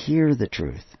want to hear the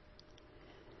truth.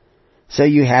 So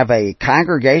you have a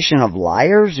congregation of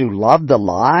liars who love the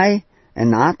lie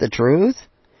and not the truth?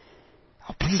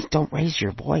 Oh, please don't raise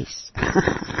your voice.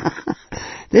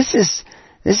 This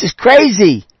is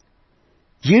crazy.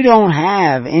 You don't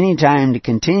have any time to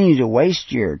continue to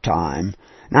waste your time.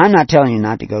 Now, I'm not telling you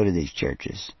not to go to these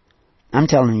churches. I'm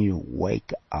telling you to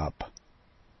wake up.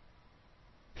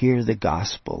 Hear the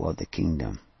gospel of the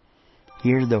kingdom.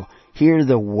 Hear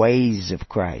the ways of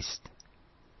Christ.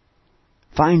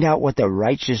 Find out what the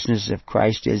righteousness of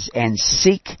Christ is and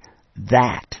seek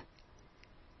that.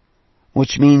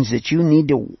 Which means that you need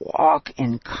to walk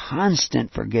in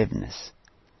constant forgiveness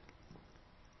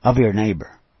of your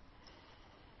neighbor.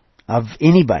 Of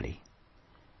anybody.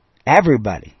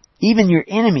 Everybody. Even your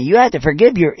enemy. You have to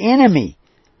forgive your enemy.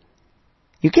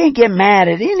 You can't get mad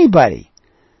at anybody.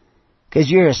 Because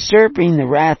you're usurping the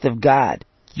wrath of God.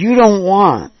 You don't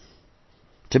want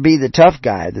to be the tough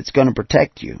guy that's going to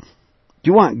protect you.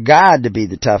 You want God to be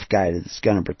the tough guy that's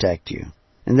going to protect you.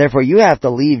 And therefore you have to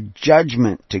leave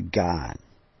judgment to God.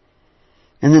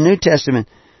 In the New Testament,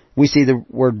 we see the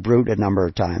word brute a number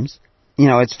of times.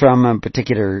 It's from a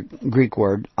particular Greek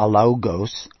word,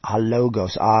 alogos.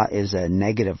 Alogos, is a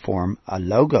negative form.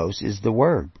 Alogos is the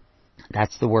word.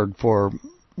 That's the word for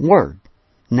word.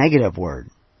 Negative word.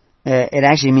 It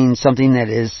actually means something that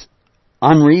is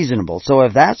unreasonable. So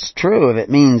if that's true, if it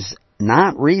means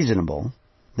not reasonable,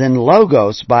 then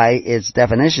logos, by its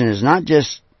definition, is not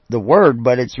just the word,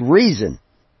 but it's reason.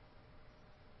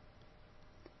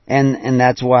 And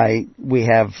that's why we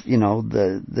have,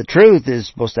 the truth is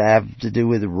supposed to have to do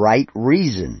with right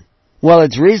reason. Well,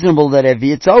 it's reasonable that if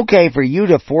it's okay for you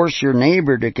to force your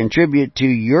neighbor to contribute to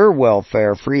your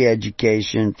welfare, free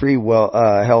education, free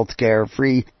health care,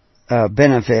 free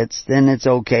benefits, then it's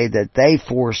okay that they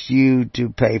force you to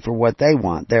pay for what they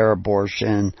want, their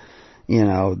abortion,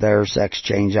 their sex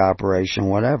change operation,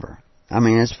 whatever. I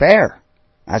mean, it's fair.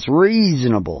 That's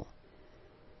reasonable.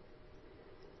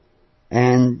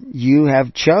 And you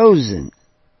have chosen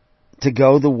to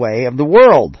go the way of the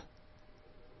world.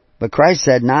 But Christ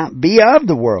said not be of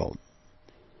the world,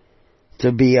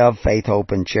 to be of faith,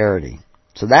 hope, and charity.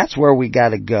 So that's where we got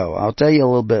to go. I'll tell you a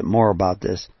little bit more about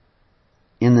this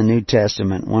in the New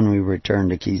Testament when we return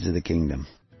to Keys of the Kingdom.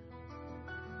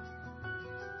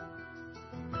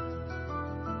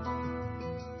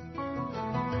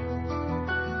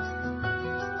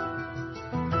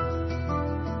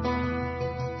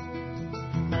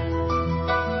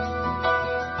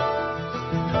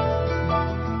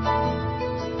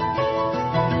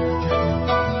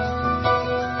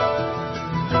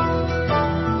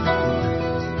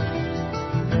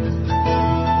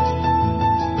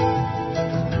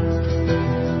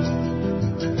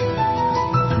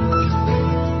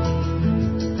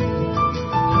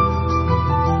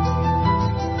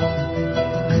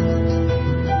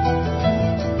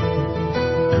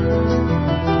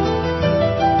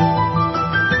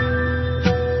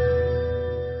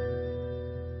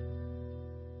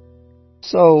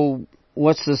 So,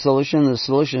 what's the solution? The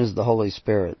solution is the Holy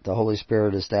Spirit. The Holy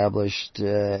Spirit established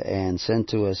and sent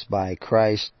to us by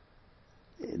Christ.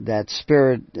 That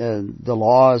Spirit, the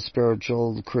law is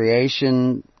spiritual.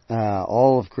 Creation,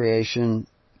 all of creation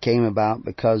came about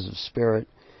because of Spirit.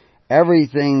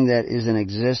 Everything that is in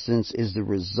existence is the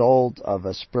result of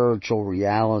a spiritual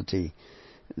reality.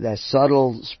 That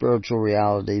subtle spiritual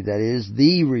reality that is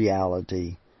the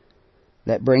reality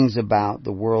that brings about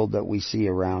the world that we see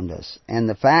around us. And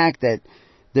the fact that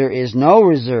there is no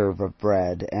reserve of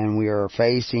bread and we are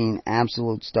facing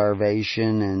absolute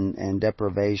starvation and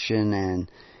deprivation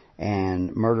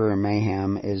and murder and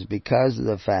mayhem is because of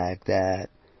the fact that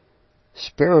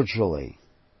spiritually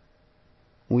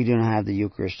we do not have the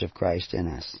Eucharist of Christ in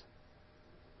us.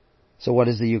 So what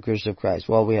is the Eucharist of Christ?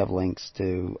 Well, we have links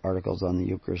to articles on the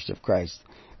Eucharist of Christ.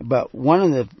 But one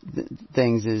of the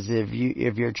things is if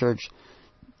your church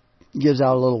gives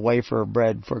out a little wafer of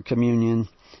bread for communion,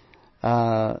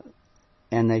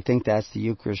 and they think that's the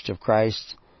Eucharist of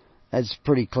Christ, it's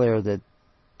pretty clear that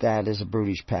that is a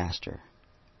brutish pastor,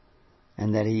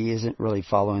 and that he isn't really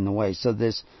following the way. So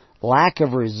this lack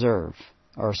of reserve,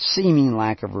 or seeming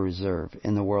lack of reserve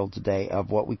in the world today of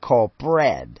what we call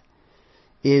bread,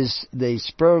 is the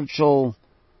spiritual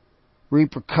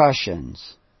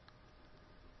repercussions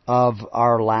of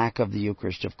our lack of the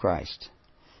Eucharist of Christ.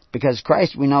 Because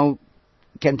Christ, we know,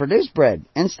 can produce bread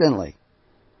instantly.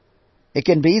 It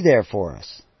can be there for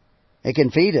us. It can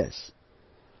feed us.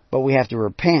 But we have to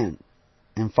repent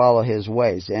and follow His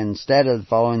ways. And instead of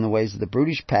following the ways of the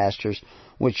brutish pastors,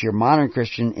 which your modern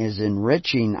Christian is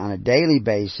enriching on a daily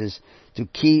basis to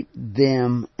keep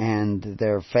them and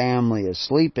their family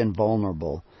asleep and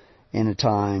vulnerable in a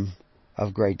time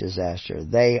of great disaster.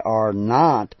 They are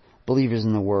not believers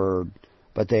in the Word,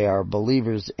 but they are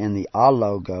believers in the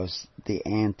alogos, the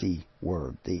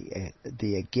anti-word,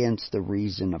 the against the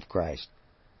reason of Christ.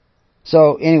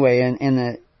 So anyway,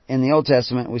 in the Old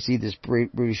Testament we see this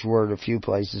brutish word a few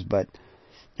places,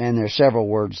 and there are several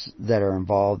words that are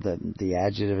involved, the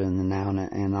adjective and the noun,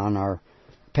 and on our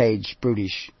page,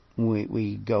 brutish,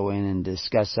 we go in and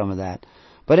discuss some of that.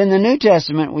 But in the New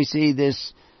Testament we see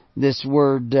this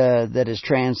word that is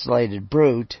translated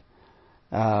brute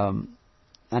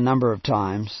a number of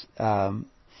times.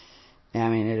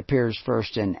 It appears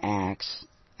first in Acts,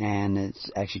 and it's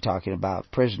actually talking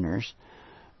about prisoners.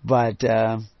 But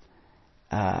the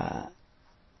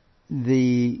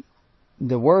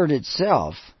word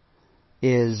itself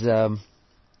is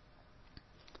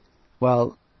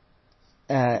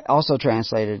also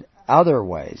translated other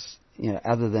ways,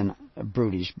 other than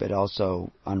brutish, but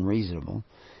also unreasonable.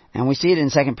 And we see it in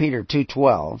 2 Peter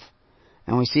 2:12,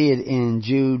 and we see it in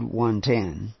Jude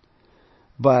 1:10.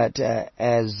 But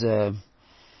as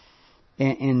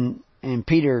in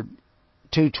Peter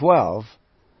 2:12,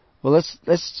 well,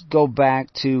 let's go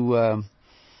back to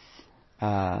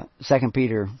 2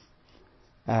 Peter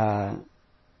to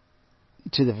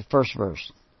the first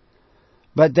verse.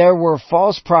 But there were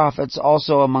false prophets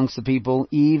also amongst the people,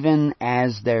 even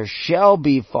as there shall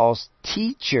be false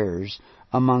teachers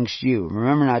amongst you.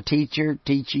 Remember now, teacher,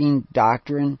 teaching,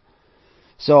 doctrine.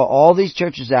 So all these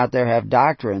churches out there have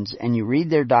doctrines, and you read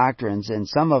their doctrines, and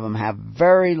some of them have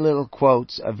very little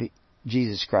quotes of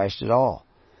Jesus Christ at all.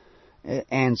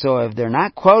 And so if they're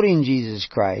not quoting Jesus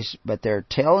Christ, but they're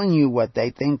telling you what they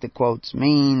think the quotes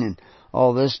mean and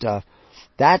all this stuff,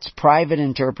 that's private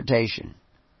interpretation.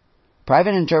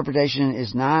 Private interpretation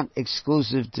is not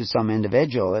exclusive to some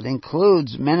individual. It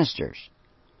includes ministers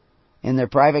in their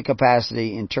private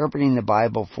capacity interpreting the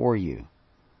Bible for you.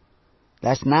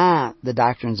 That's not the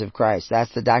doctrines of Christ.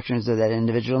 That's the doctrines of that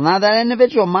individual. Now, that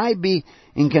individual might be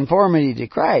in conformity to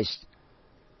Christ,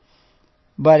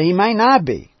 but he might not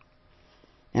be.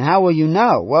 And how will you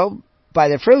know? Well, by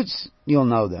the fruits you'll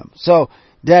know them. So,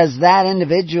 does that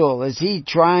individual, is he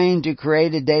trying to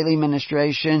create a daily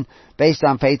ministration based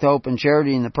on faith, hope, and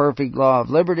charity and the perfect law of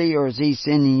liberty, or is he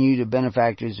sending you to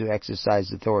benefactors who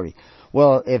exercise authority?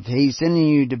 Well, if he's sending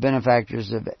you to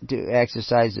benefactors to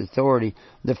exercise authority,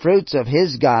 the fruits of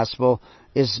his gospel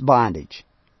is bondage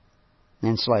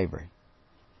and slavery.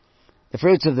 The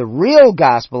fruits of the real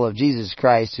gospel of Jesus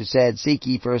Christ, who said, "Seek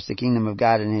ye first the kingdom of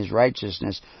God and His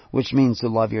righteousness," which means to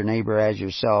love your neighbor as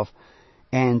yourself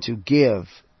and to give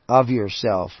of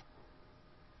yourself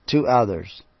to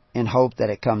others in hope that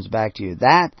it comes back to you.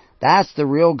 That's the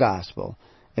real gospel.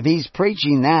 If he's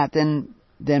preaching that, then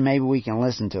maybe we can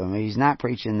listen to him. If he's not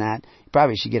preaching that, you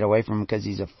probably should get away from him because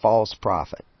he's a false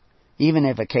prophet, even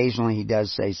if occasionally he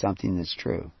does say something that's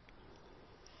true.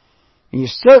 And you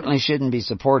certainly shouldn't be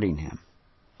supporting him.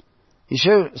 You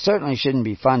certainly shouldn't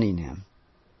be funding him.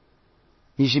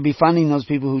 You should be funding those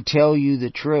people who tell you the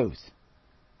truth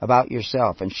about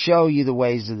yourself and show you the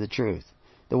ways of the truth,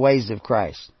 the ways of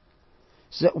Christ.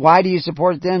 So why do you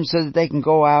support them? So that they can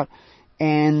go out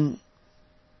and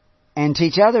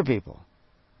teach other people.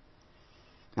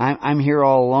 I'm here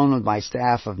all alone with my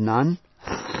staff of none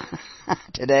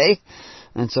today.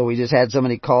 And so we just had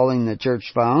somebody calling the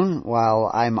church phone while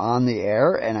I'm on the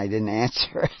air, and I didn't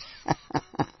answer it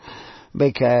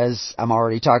because I'm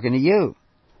already talking to you.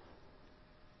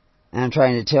 And I'm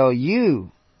trying to tell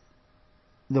you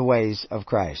the ways of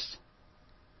Christ.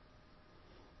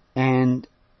 And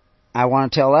I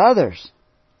want to tell others,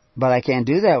 but I can't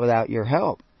do that without your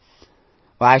help.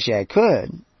 Well, actually I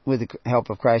could with the help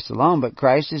of Christ alone, but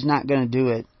Christ is not going to do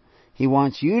it. He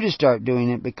wants you to start doing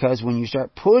it, because when you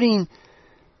start putting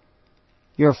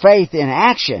your faith in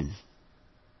action,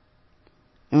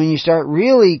 and when you start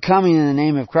really coming in the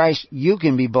name of Christ, you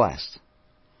can be blessed.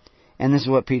 And this is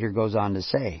what Peter goes on to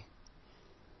say.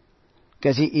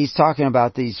 Because he's talking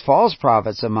about these false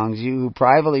prophets among you who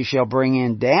privately shall bring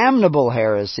in damnable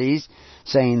heresies,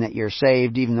 saying that you're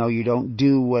saved even though you don't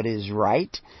do what is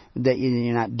right, that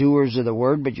you're not doers of the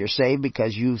word, but you're saved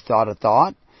because you thought a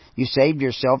thought. You saved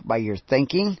yourself by your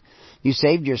thinking. You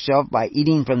saved yourself by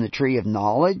eating from the tree of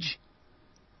knowledge.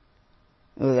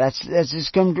 That's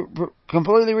just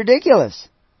completely ridiculous.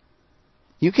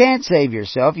 You can't save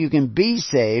yourself. You can be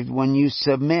saved when you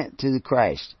submit to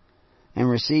Christ and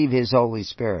receive His Holy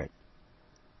Spirit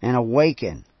and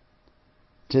awaken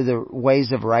to the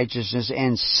ways of righteousness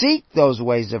and seek those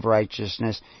ways of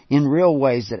righteousness in real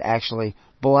ways that actually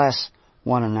bless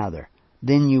one another.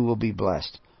 Then you will be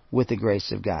blessed with the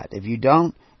grace of God. If you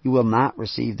don't, you will not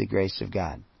receive the grace of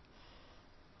God.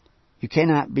 You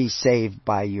cannot be saved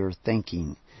by your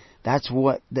thinking. That's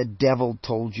what the devil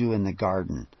told you in the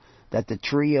garden, that the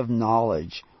tree of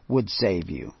knowledge would save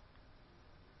you.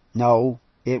 No,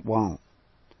 it won't.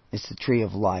 It's the tree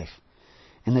of life.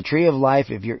 And the tree of life,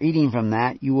 if you're eating from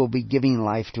that, you will be giving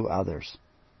life to others.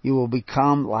 You will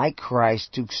become like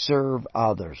Christ to serve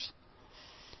others.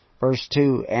 Verse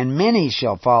 2, and many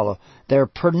shall follow their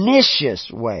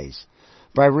pernicious ways,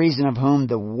 by reason of whom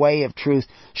the way of truth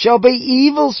shall be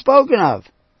evil spoken of.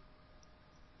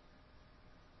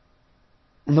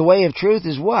 And the way of truth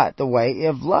is what? The way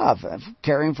of love, of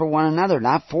caring for one another,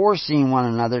 not forcing one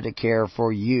another to care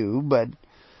for you, but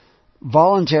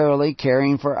voluntarily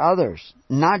caring for others.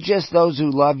 Not just those who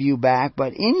love you back,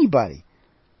 but anybody.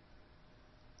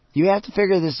 You have to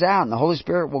figure this out, and the Holy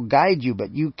Spirit will guide you,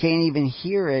 but you can't even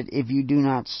hear it if you do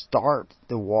not start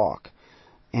the walk.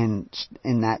 And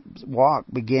that walk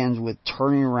begins with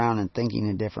turning around and thinking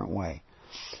a different way.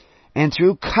 And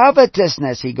through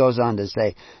covetousness, he goes on to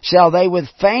say, shall they with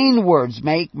feigned words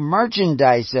make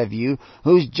merchandise of you,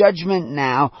 whose judgment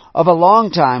now of a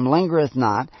long time lingereth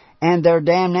not, and their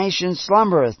damnation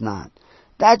slumbereth not.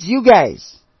 That's you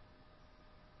guys.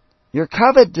 Your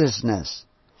covetousness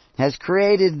has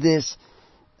created this,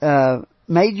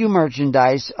 made you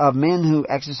merchandise of men who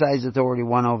exercise authority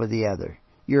one over the other.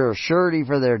 You're a surety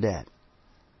for their debt.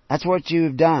 That's what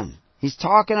you've done. He's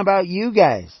talking about you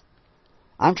guys.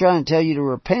 I'm trying to tell you to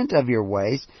repent of your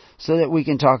ways so that we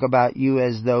can talk about you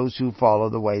as those who follow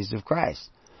the ways of Christ.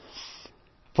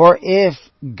 For if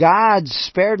God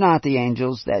spared not the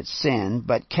angels that sinned,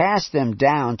 but cast them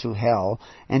down to hell,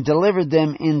 and delivered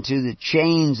them into the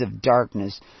chains of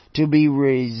darkness, to be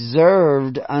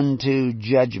reserved unto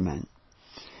judgment,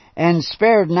 and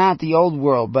spared not the old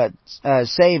world, but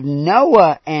saved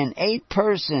Noah and 8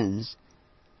 persons,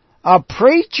 a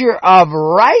preacher of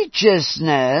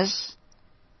righteousness,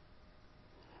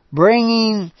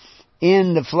 bringing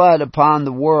in the flood upon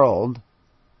the world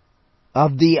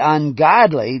of the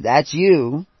ungodly, that's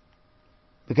you,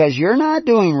 because you're not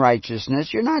doing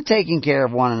righteousness, you're not taking care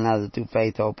of one another through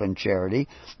faith, hope, and charity,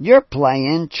 you're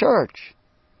playing church.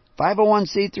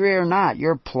 501c3 or not,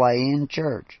 you're playing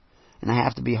church. And I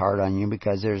have to be hard on you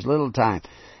because there's little time.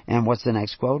 And what's the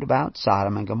next quote about?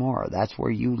 Sodom and Gomorrah. That's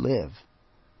where you live.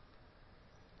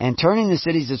 And turning the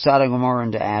cities of Sodom and Gomorrah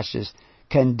into ashes,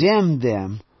 condemned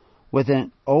them with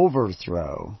an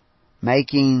overthrow,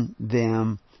 making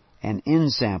them an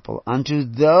ensample unto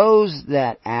those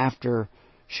that after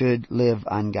should live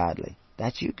ungodly.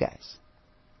 That's you guys.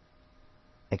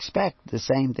 Expect the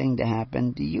same thing to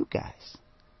happen to you guys.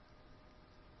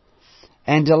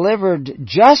 And delivered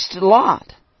just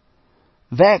Lot,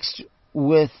 vexed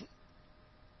with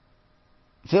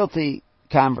filthy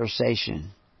conversation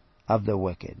of the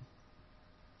wicked.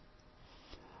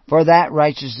 For that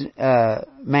righteous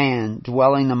man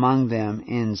dwelling among them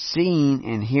in seeing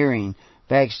and hearing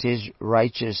vexed his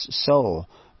righteous soul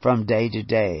from day to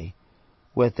day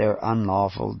with their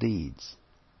unlawful deeds.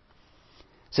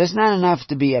 So it's not enough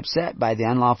to be upset by the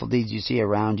unlawful deeds you see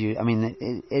around you. I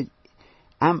mean,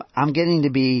 I'm getting to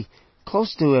be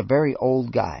close to a very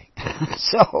old guy.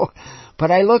 But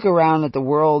I look around at the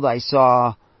world I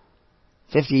saw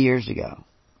 50 years ago,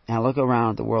 and I look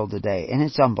around at the world today, and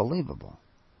it's unbelievable.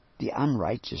 The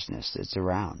unrighteousness that's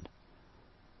around,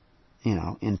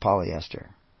 in polyester.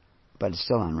 But it's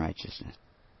still unrighteousness.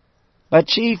 But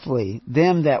chiefly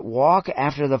them that walk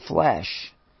after the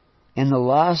flesh in the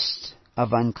lust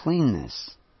of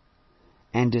uncleanness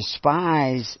and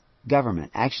despise government.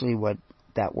 Actually, what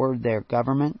that word there,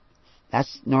 government,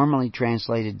 that's normally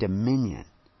translated dominion.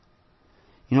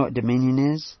 You know what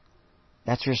dominion is?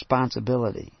 That's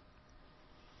responsibility.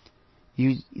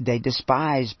 They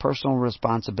despise personal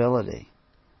responsibility.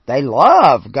 They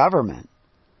love government,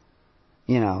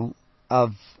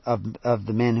 of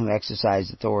the men who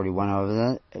exercise authority one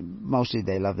over the. Mostly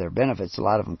they love their benefits. A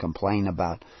lot of them complain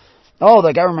about Oh,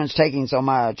 the government's taking so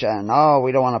much, and oh,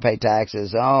 we don't want to pay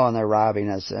taxes, oh, and they're robbing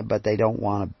us, but they don't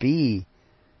want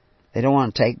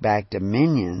to take back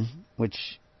dominion,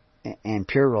 and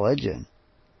pure religion,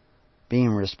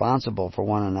 being responsible for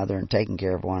one another and taking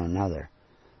care of one another.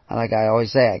 Like I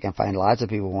always say, I can find lots of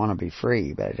people who want to be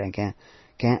free, but I can't.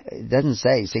 It doesn't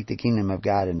say seek the kingdom of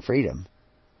God and freedom.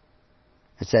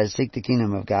 It says seek the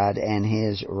kingdom of God and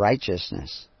His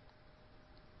righteousness.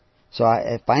 So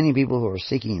finding people who are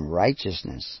seeking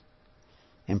righteousness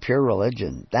and pure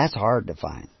religion, that's hard to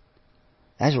find.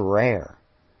 That's rare.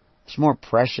 It's more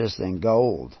precious than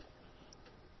gold.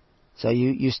 So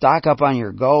you stock up on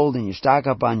your gold and you stock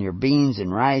up on your beans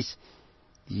and rice.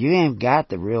 You ain't got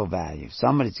the real value.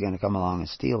 Somebody's going to come along and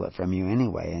steal it from you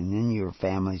anyway, and then your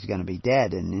family's going to be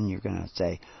dead, and then you're going to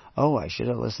say, oh, I should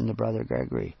have listened to Brother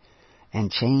Gregory and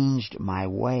changed my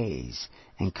ways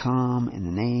and come in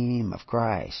the name of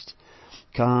Christ.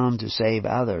 Come to save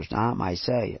others, not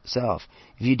myself.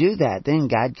 If you do that, then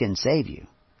God can save you.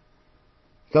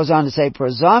 It goes on to say,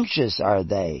 presumptuous are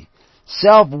they,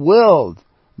 self-willed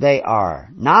they are,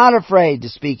 not afraid to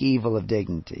speak evil of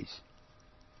dignities.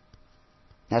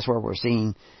 That's where we're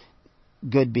seeing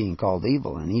good being called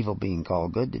evil and evil being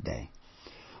called good today.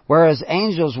 Whereas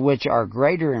angels which are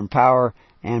greater in power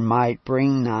and might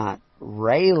bring not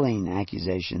railing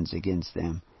accusations against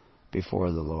them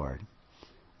before the Lord.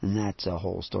 And that's a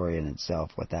whole story in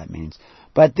itself, what that means.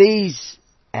 But these,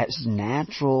 as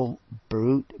natural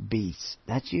brute beasts,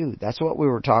 that's you. That's what we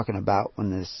were talking about when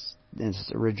this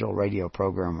original radio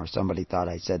program where somebody thought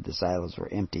I said the silos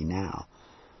were empty now.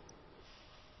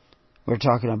 We're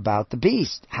talking about the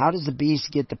beast. How does the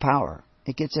beast get the power?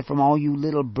 It gets it from all you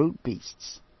little brute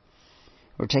beasts.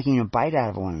 Who are taking a bite out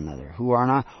of one another, who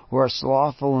are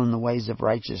slothful in the ways of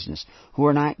righteousness, who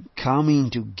are not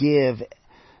coming to give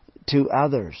to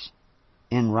others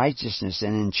in righteousness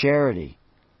and in charity,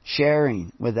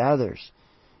 sharing with others.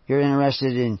 You're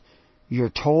interested in your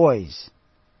toys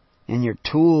and your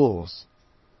tools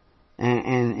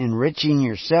and enriching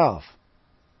yourself.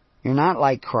 You're not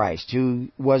like Christ, who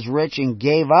was rich and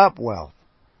gave up wealth.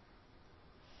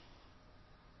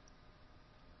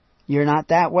 You're not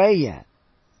that way yet.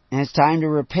 And it's time to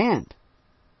repent.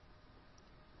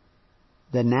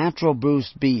 The natural brute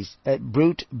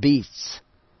beasts,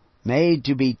 made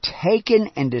to be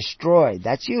taken and destroyed.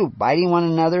 That's you, biting one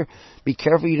another. Be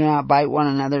careful you do not bite one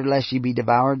another lest you be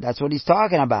devoured. That's what he's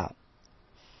talking about.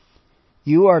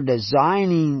 You are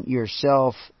designing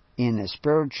yourself in a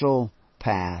spiritual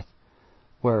path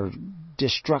where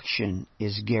destruction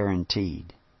is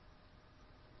guaranteed.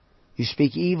 You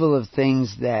speak evil of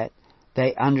things that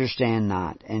they understand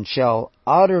not, and shall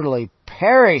utterly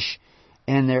perish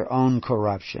in their own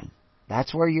corruption.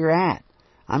 That's where you're at.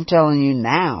 I'm telling you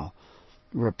now,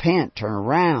 repent, turn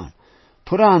around,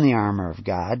 put on the armor of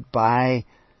God by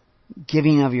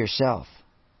giving of yourself,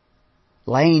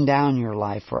 laying down your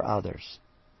life for others,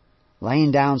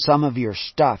 laying down some of your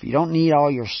stuff. You don't need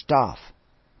all your stuff.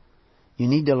 You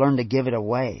need to learn to give it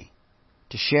away,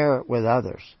 to share it with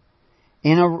others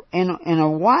in a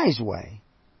wise way.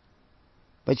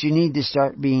 But you need to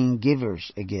start being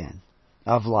givers again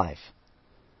of life,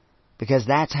 because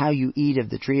that's how you eat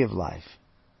of the tree of life.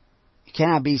 You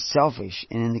cannot be selfish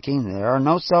in the kingdom. There are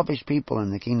no selfish people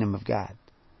in the kingdom of God.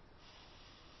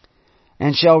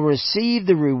 And shall receive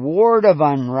the reward of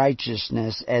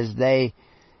unrighteousness as they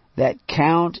that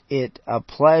count it a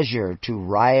pleasure to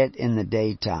riot in the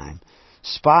daytime.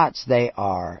 Spots they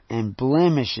are, and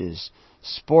blemishes,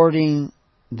 sporting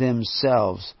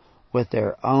themselves with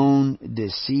their own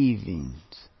deceivings,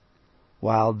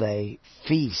 while they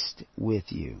feast with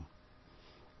you,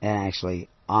 and actually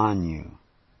on you.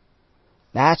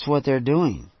 That's what they're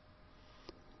doing.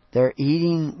 They're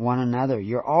eating one another.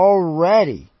 You're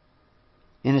already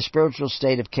in a spiritual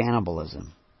state of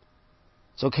cannibalism.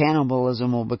 So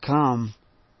cannibalism will become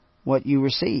what you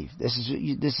receive. This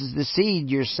is the seed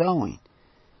you're sowing.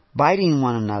 Biting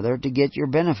one another to get your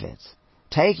benefits.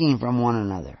 Taking from one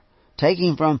another.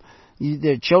 Taking from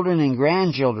their children and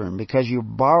grandchildren because you're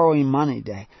borrowing money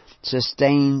to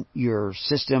sustain your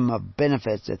system of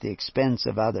benefits at the expense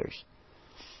of others.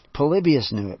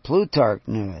 Polybius knew it. Plutarch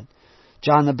knew it.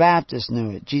 John the Baptist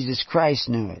knew it. Jesus Christ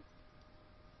knew it.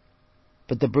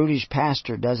 But the brutish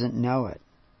pastor doesn't know it.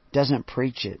 Doesn't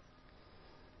preach it.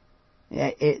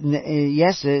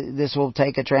 Yes, this will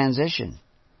take a transition.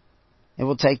 It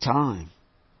will take time.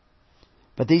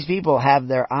 But these people have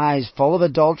their eyes full of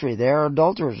adultery. They are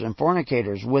adulterers and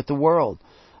fornicators with the world,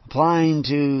 applying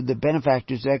to the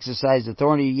benefactors who exercise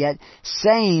authority, yet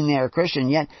saying they are Christian.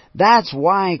 Yet that's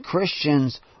why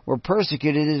Christians were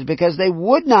persecuted, is because they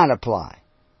would not apply.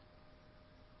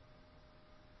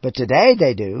 But today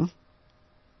they do.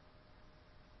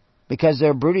 Because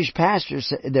their brutish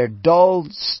pastors, their dull,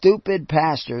 stupid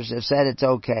pastors have said it's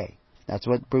okay. That's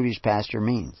what brutish pastor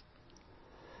means.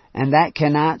 And that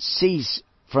cannot cease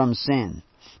from sin,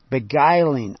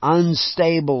 beguiling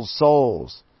unstable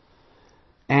souls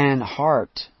and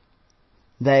heart.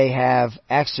 They have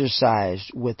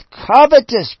exercised with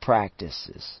covetous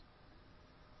practices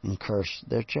and cursed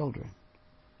their children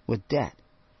with debt,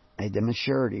 made them a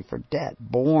surety for debt,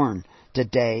 born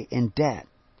today in debt,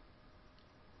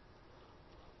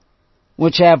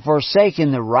 which have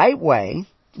forsaken the right way,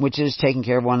 which is taking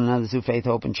care of one another through faith,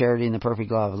 hope, and charity in the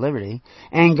perfect law of liberty,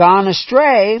 and gone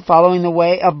astray, following the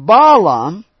way of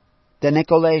Balaam, the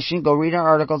Nicolaitans. Go read our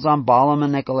articles on Balaam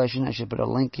and Nicolaitans. I should put a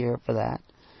link here for that.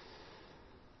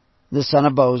 The son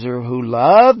of Bozer, who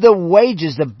loved the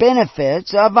wages, the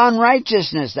benefits of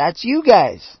unrighteousness. That's you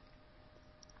guys.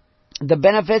 The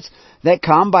benefits that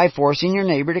come by forcing your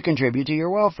neighbor to contribute to your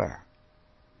welfare.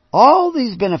 All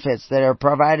these benefits that are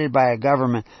provided by a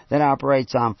government that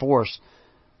operates on force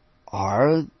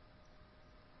are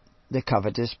the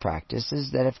covetous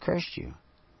practices that have cursed you.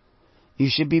 You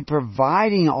should be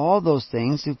providing all those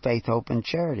things through faith, hope, and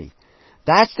charity.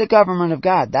 That's the government of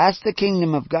God. That's the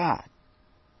kingdom of God.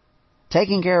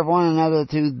 Taking care of one another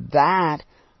through that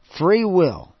free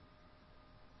will.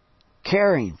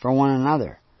 Caring for one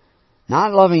another.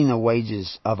 Not loving the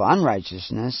wages of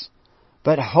unrighteousness,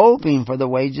 but hoping for the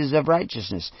wages of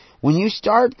righteousness. When you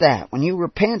start that, when you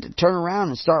repent and turn around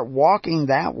and start walking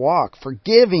that walk,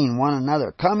 forgiving one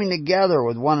another, coming together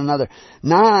with one another,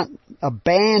 not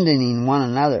abandoning one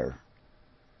another.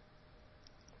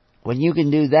 When you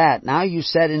can do that, now you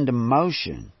set into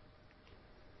motion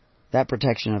that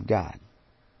protection of God.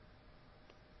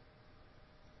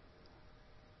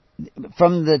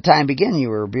 From the time beginning, you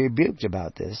were rebuked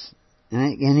about this.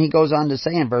 And he goes on to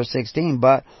say in verse 16,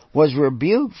 but was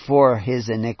rebuked for his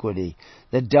iniquity.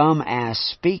 The dumb ass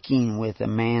speaking with a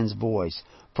man's voice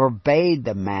forbade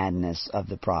the madness of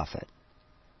the prophet.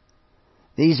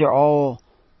 These are all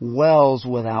wells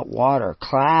without water.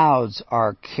 Clouds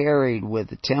are carried with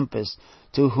the tempest,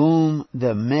 to whom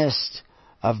the mist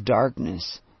of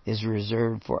darkness is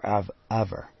reserved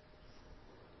forever.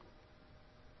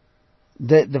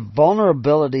 The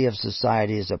vulnerability of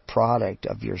society is a product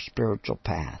of your spiritual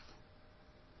path.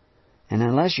 And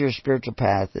unless your spiritual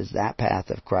path is that path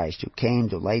of Christ, who came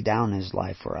to lay down His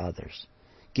life for others,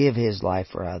 give His life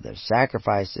for others,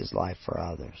 sacrifice His life for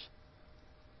others,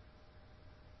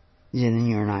 then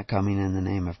you're not coming in the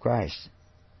name of Christ.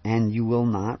 And you will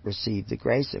not receive the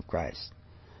grace of Christ,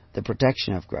 the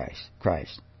protection of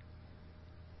Christ.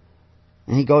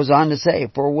 And he goes on to say,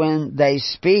 for when they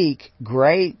speak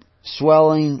great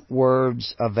swelling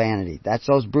words of vanity. That's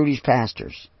those brutish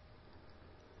pastors.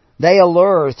 They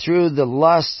allure through the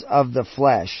lusts of the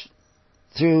flesh,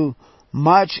 through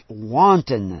much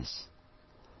wantonness,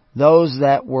 those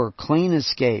that were clean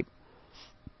escape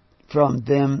from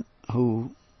them who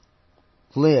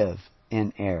live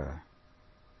in error.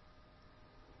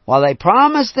 While they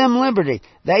promise them liberty,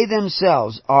 they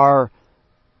themselves are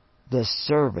the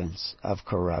servants of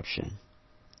corruption.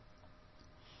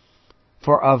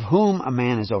 For of whom a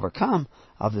man is overcome,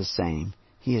 of the same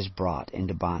he is brought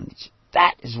into bondage.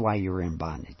 That is why you're in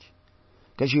bondage.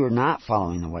 Because you are not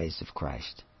following the ways of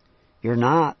Christ. You're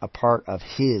not a part of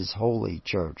His holy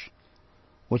church,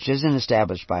 which isn't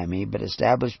established by me, but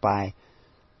established by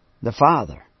the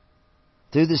Father,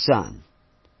 through the Son.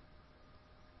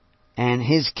 And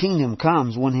His kingdom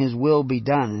comes when His will be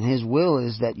done. And His will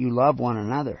is that you love one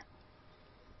another,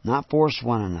 not force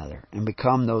one another, and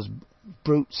become those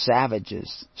brute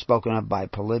savages spoken of by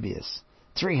Polybius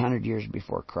 300 years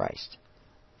before Christ,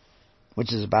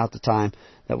 which is about the time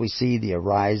that we see the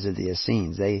arise of the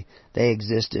Essenes. They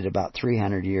existed about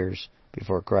 300 years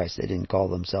before Christ. They didn't call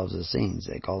themselves Essenes.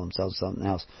 They called themselves something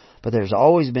else. But there's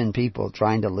always been people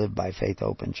trying to live by faith,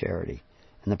 hope, and charity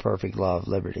and the perfect law of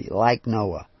liberty, like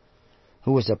Noah,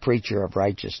 who was a preacher of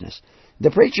righteousness.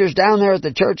 The preachers down there at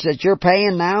the church that you're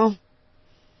paying now,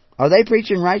 are they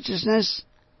preaching righteousness?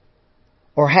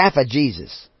 Or half of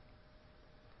Jesus?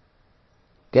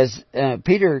 Because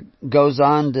Peter goes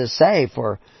on to say,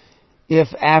 for if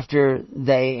after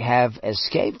they have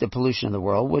escaped the pollution of the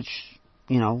world, which,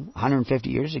 150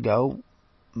 years ago,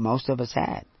 most of us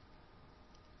had.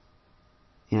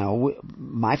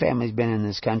 My family's been in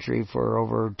this country for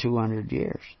over 200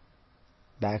 years.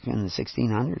 Back in the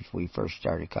 1600s, we first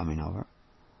started coming over.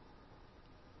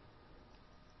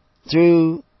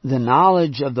 Through the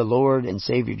knowledge of the Lord and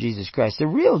Savior Jesus Christ, the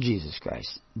real Jesus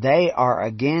Christ, they are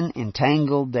again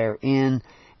entangled therein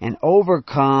and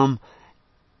overcome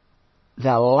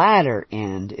the latter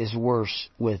end is worse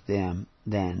with them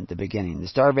than the beginning. The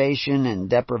starvation and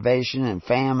deprivation and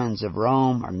famines of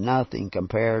Rome are nothing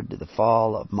compared to the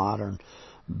fall of modern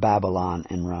Babylon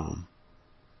and Rome.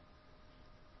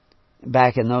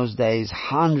 Back in those days,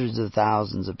 hundreds of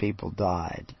thousands of people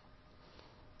died.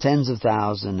 Tens of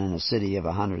thousands in a city of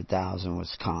 100,000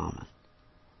 was common.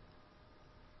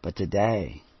 But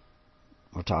today,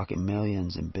 we're talking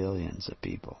millions and billions of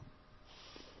people.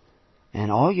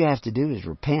 And all you have to do is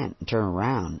repent and turn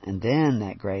around, and then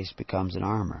that grace becomes an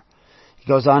armor. He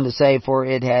goes on to say, for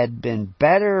it had been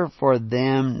better for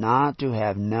them not to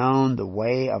have known the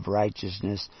way of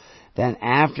righteousness than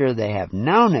after they have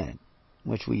known it,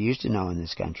 which we used to know in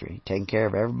this country, taking care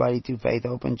of everybody through faith,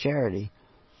 hope, and charity,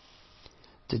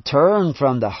 to turn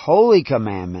from the holy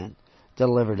commandment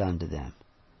delivered unto them.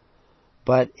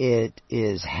 But it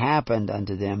is happened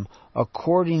unto them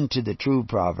according to the true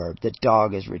proverb, the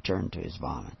dog is returned to his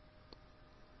vomit,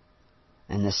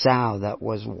 and the sow that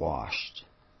was washed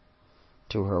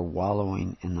to her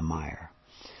wallowing in the mire.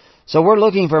 So we're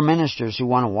looking for ministers who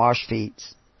want to wash feet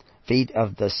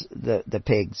of the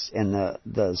pigs and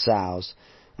the sows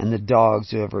and the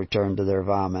dogs who have returned to their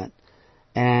vomit.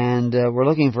 And we're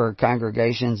looking for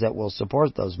congregations that will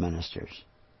support those ministers.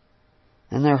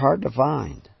 And they're hard to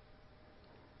find.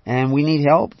 And we need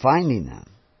help finding them.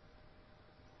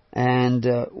 And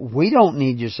we don't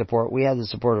need your support. We have the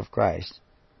support of Christ.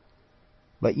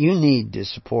 But you need to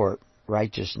support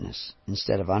righteousness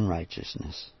instead of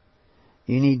unrighteousness.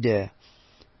 You need to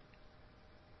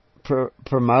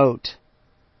promote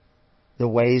the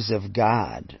ways of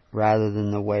God rather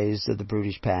than the ways of the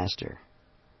brutish pastor.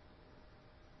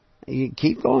 You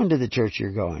keep going to the church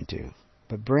you're going to,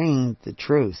 but bring the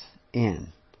truth in.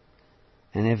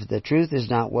 And if the truth is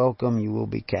not welcome, you will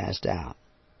be cast out.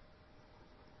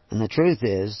 And the truth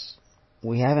is,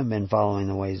 we haven't been following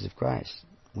the ways of Christ.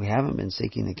 We haven't been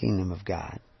seeking the kingdom of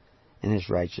God and His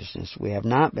righteousness. We have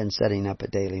not been setting up a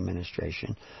daily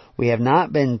ministration. We have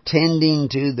not been tending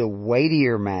to the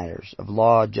weightier matters of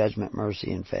law, judgment,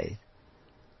 mercy, and faith.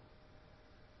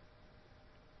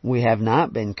 We have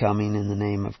not been coming in the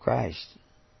name of Christ,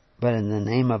 but in the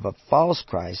name of a false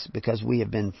Christ, because we have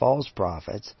been false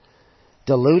prophets,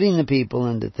 deluding the people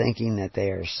into thinking that they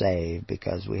are saved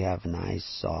because we have a nice,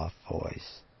 soft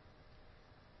voice.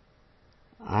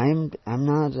 I'm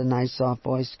not a nice, soft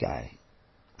voice guy.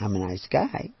 I'm a nice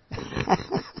guy.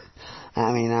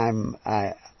 I mean, I'm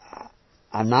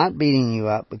not beating you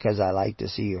up because I like to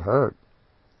see you hurt.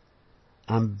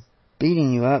 I'm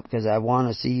beating you up because I want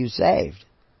to see you saved.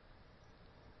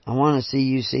 I want to see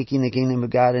you seeking the kingdom of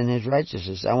God and His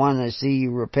righteousness. I want to see you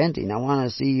repenting. I want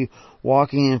to see you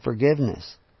walking in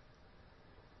forgiveness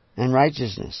and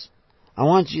righteousness. I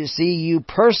want to see you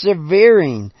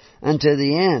persevering unto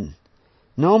the end.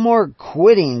 No more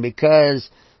quitting because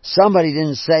somebody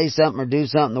didn't say something or do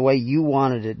something the way you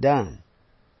wanted it done.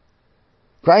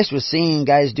 Christ was seeing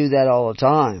guys do that all the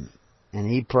time, and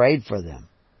He prayed for them.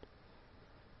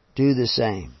 Do the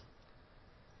same.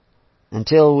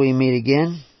 Until we meet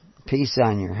again, peace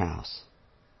on your house,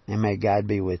 and may God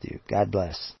be with you. God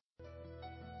bless.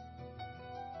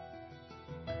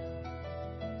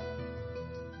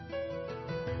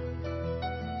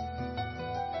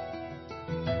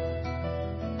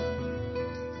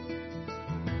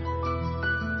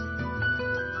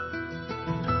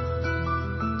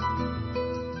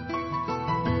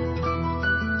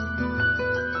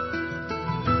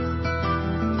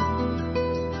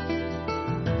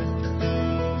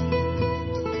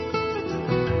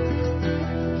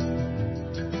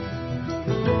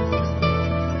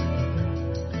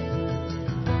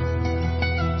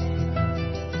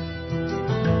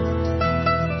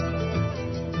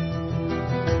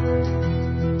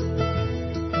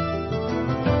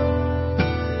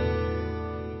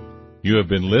 You have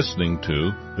been listening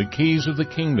to The Keys of the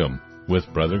Kingdom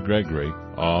with Brother Gregory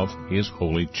of His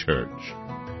Holy Church.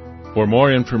 For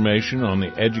more information on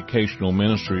the educational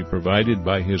ministry provided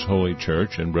by His Holy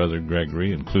Church and Brother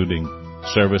Gregory, including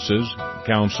services,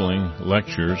 counseling,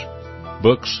 lectures,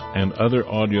 books, and other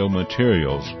audio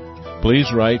materials,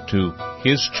 please write to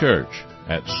His Church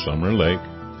at Summer Lake,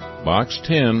 Box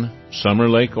 10, Summer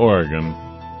Lake, Oregon,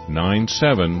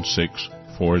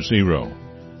 97640.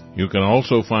 You can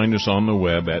also find us on the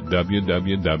web at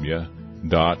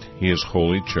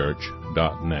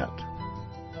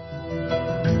www.hisholychurch.net.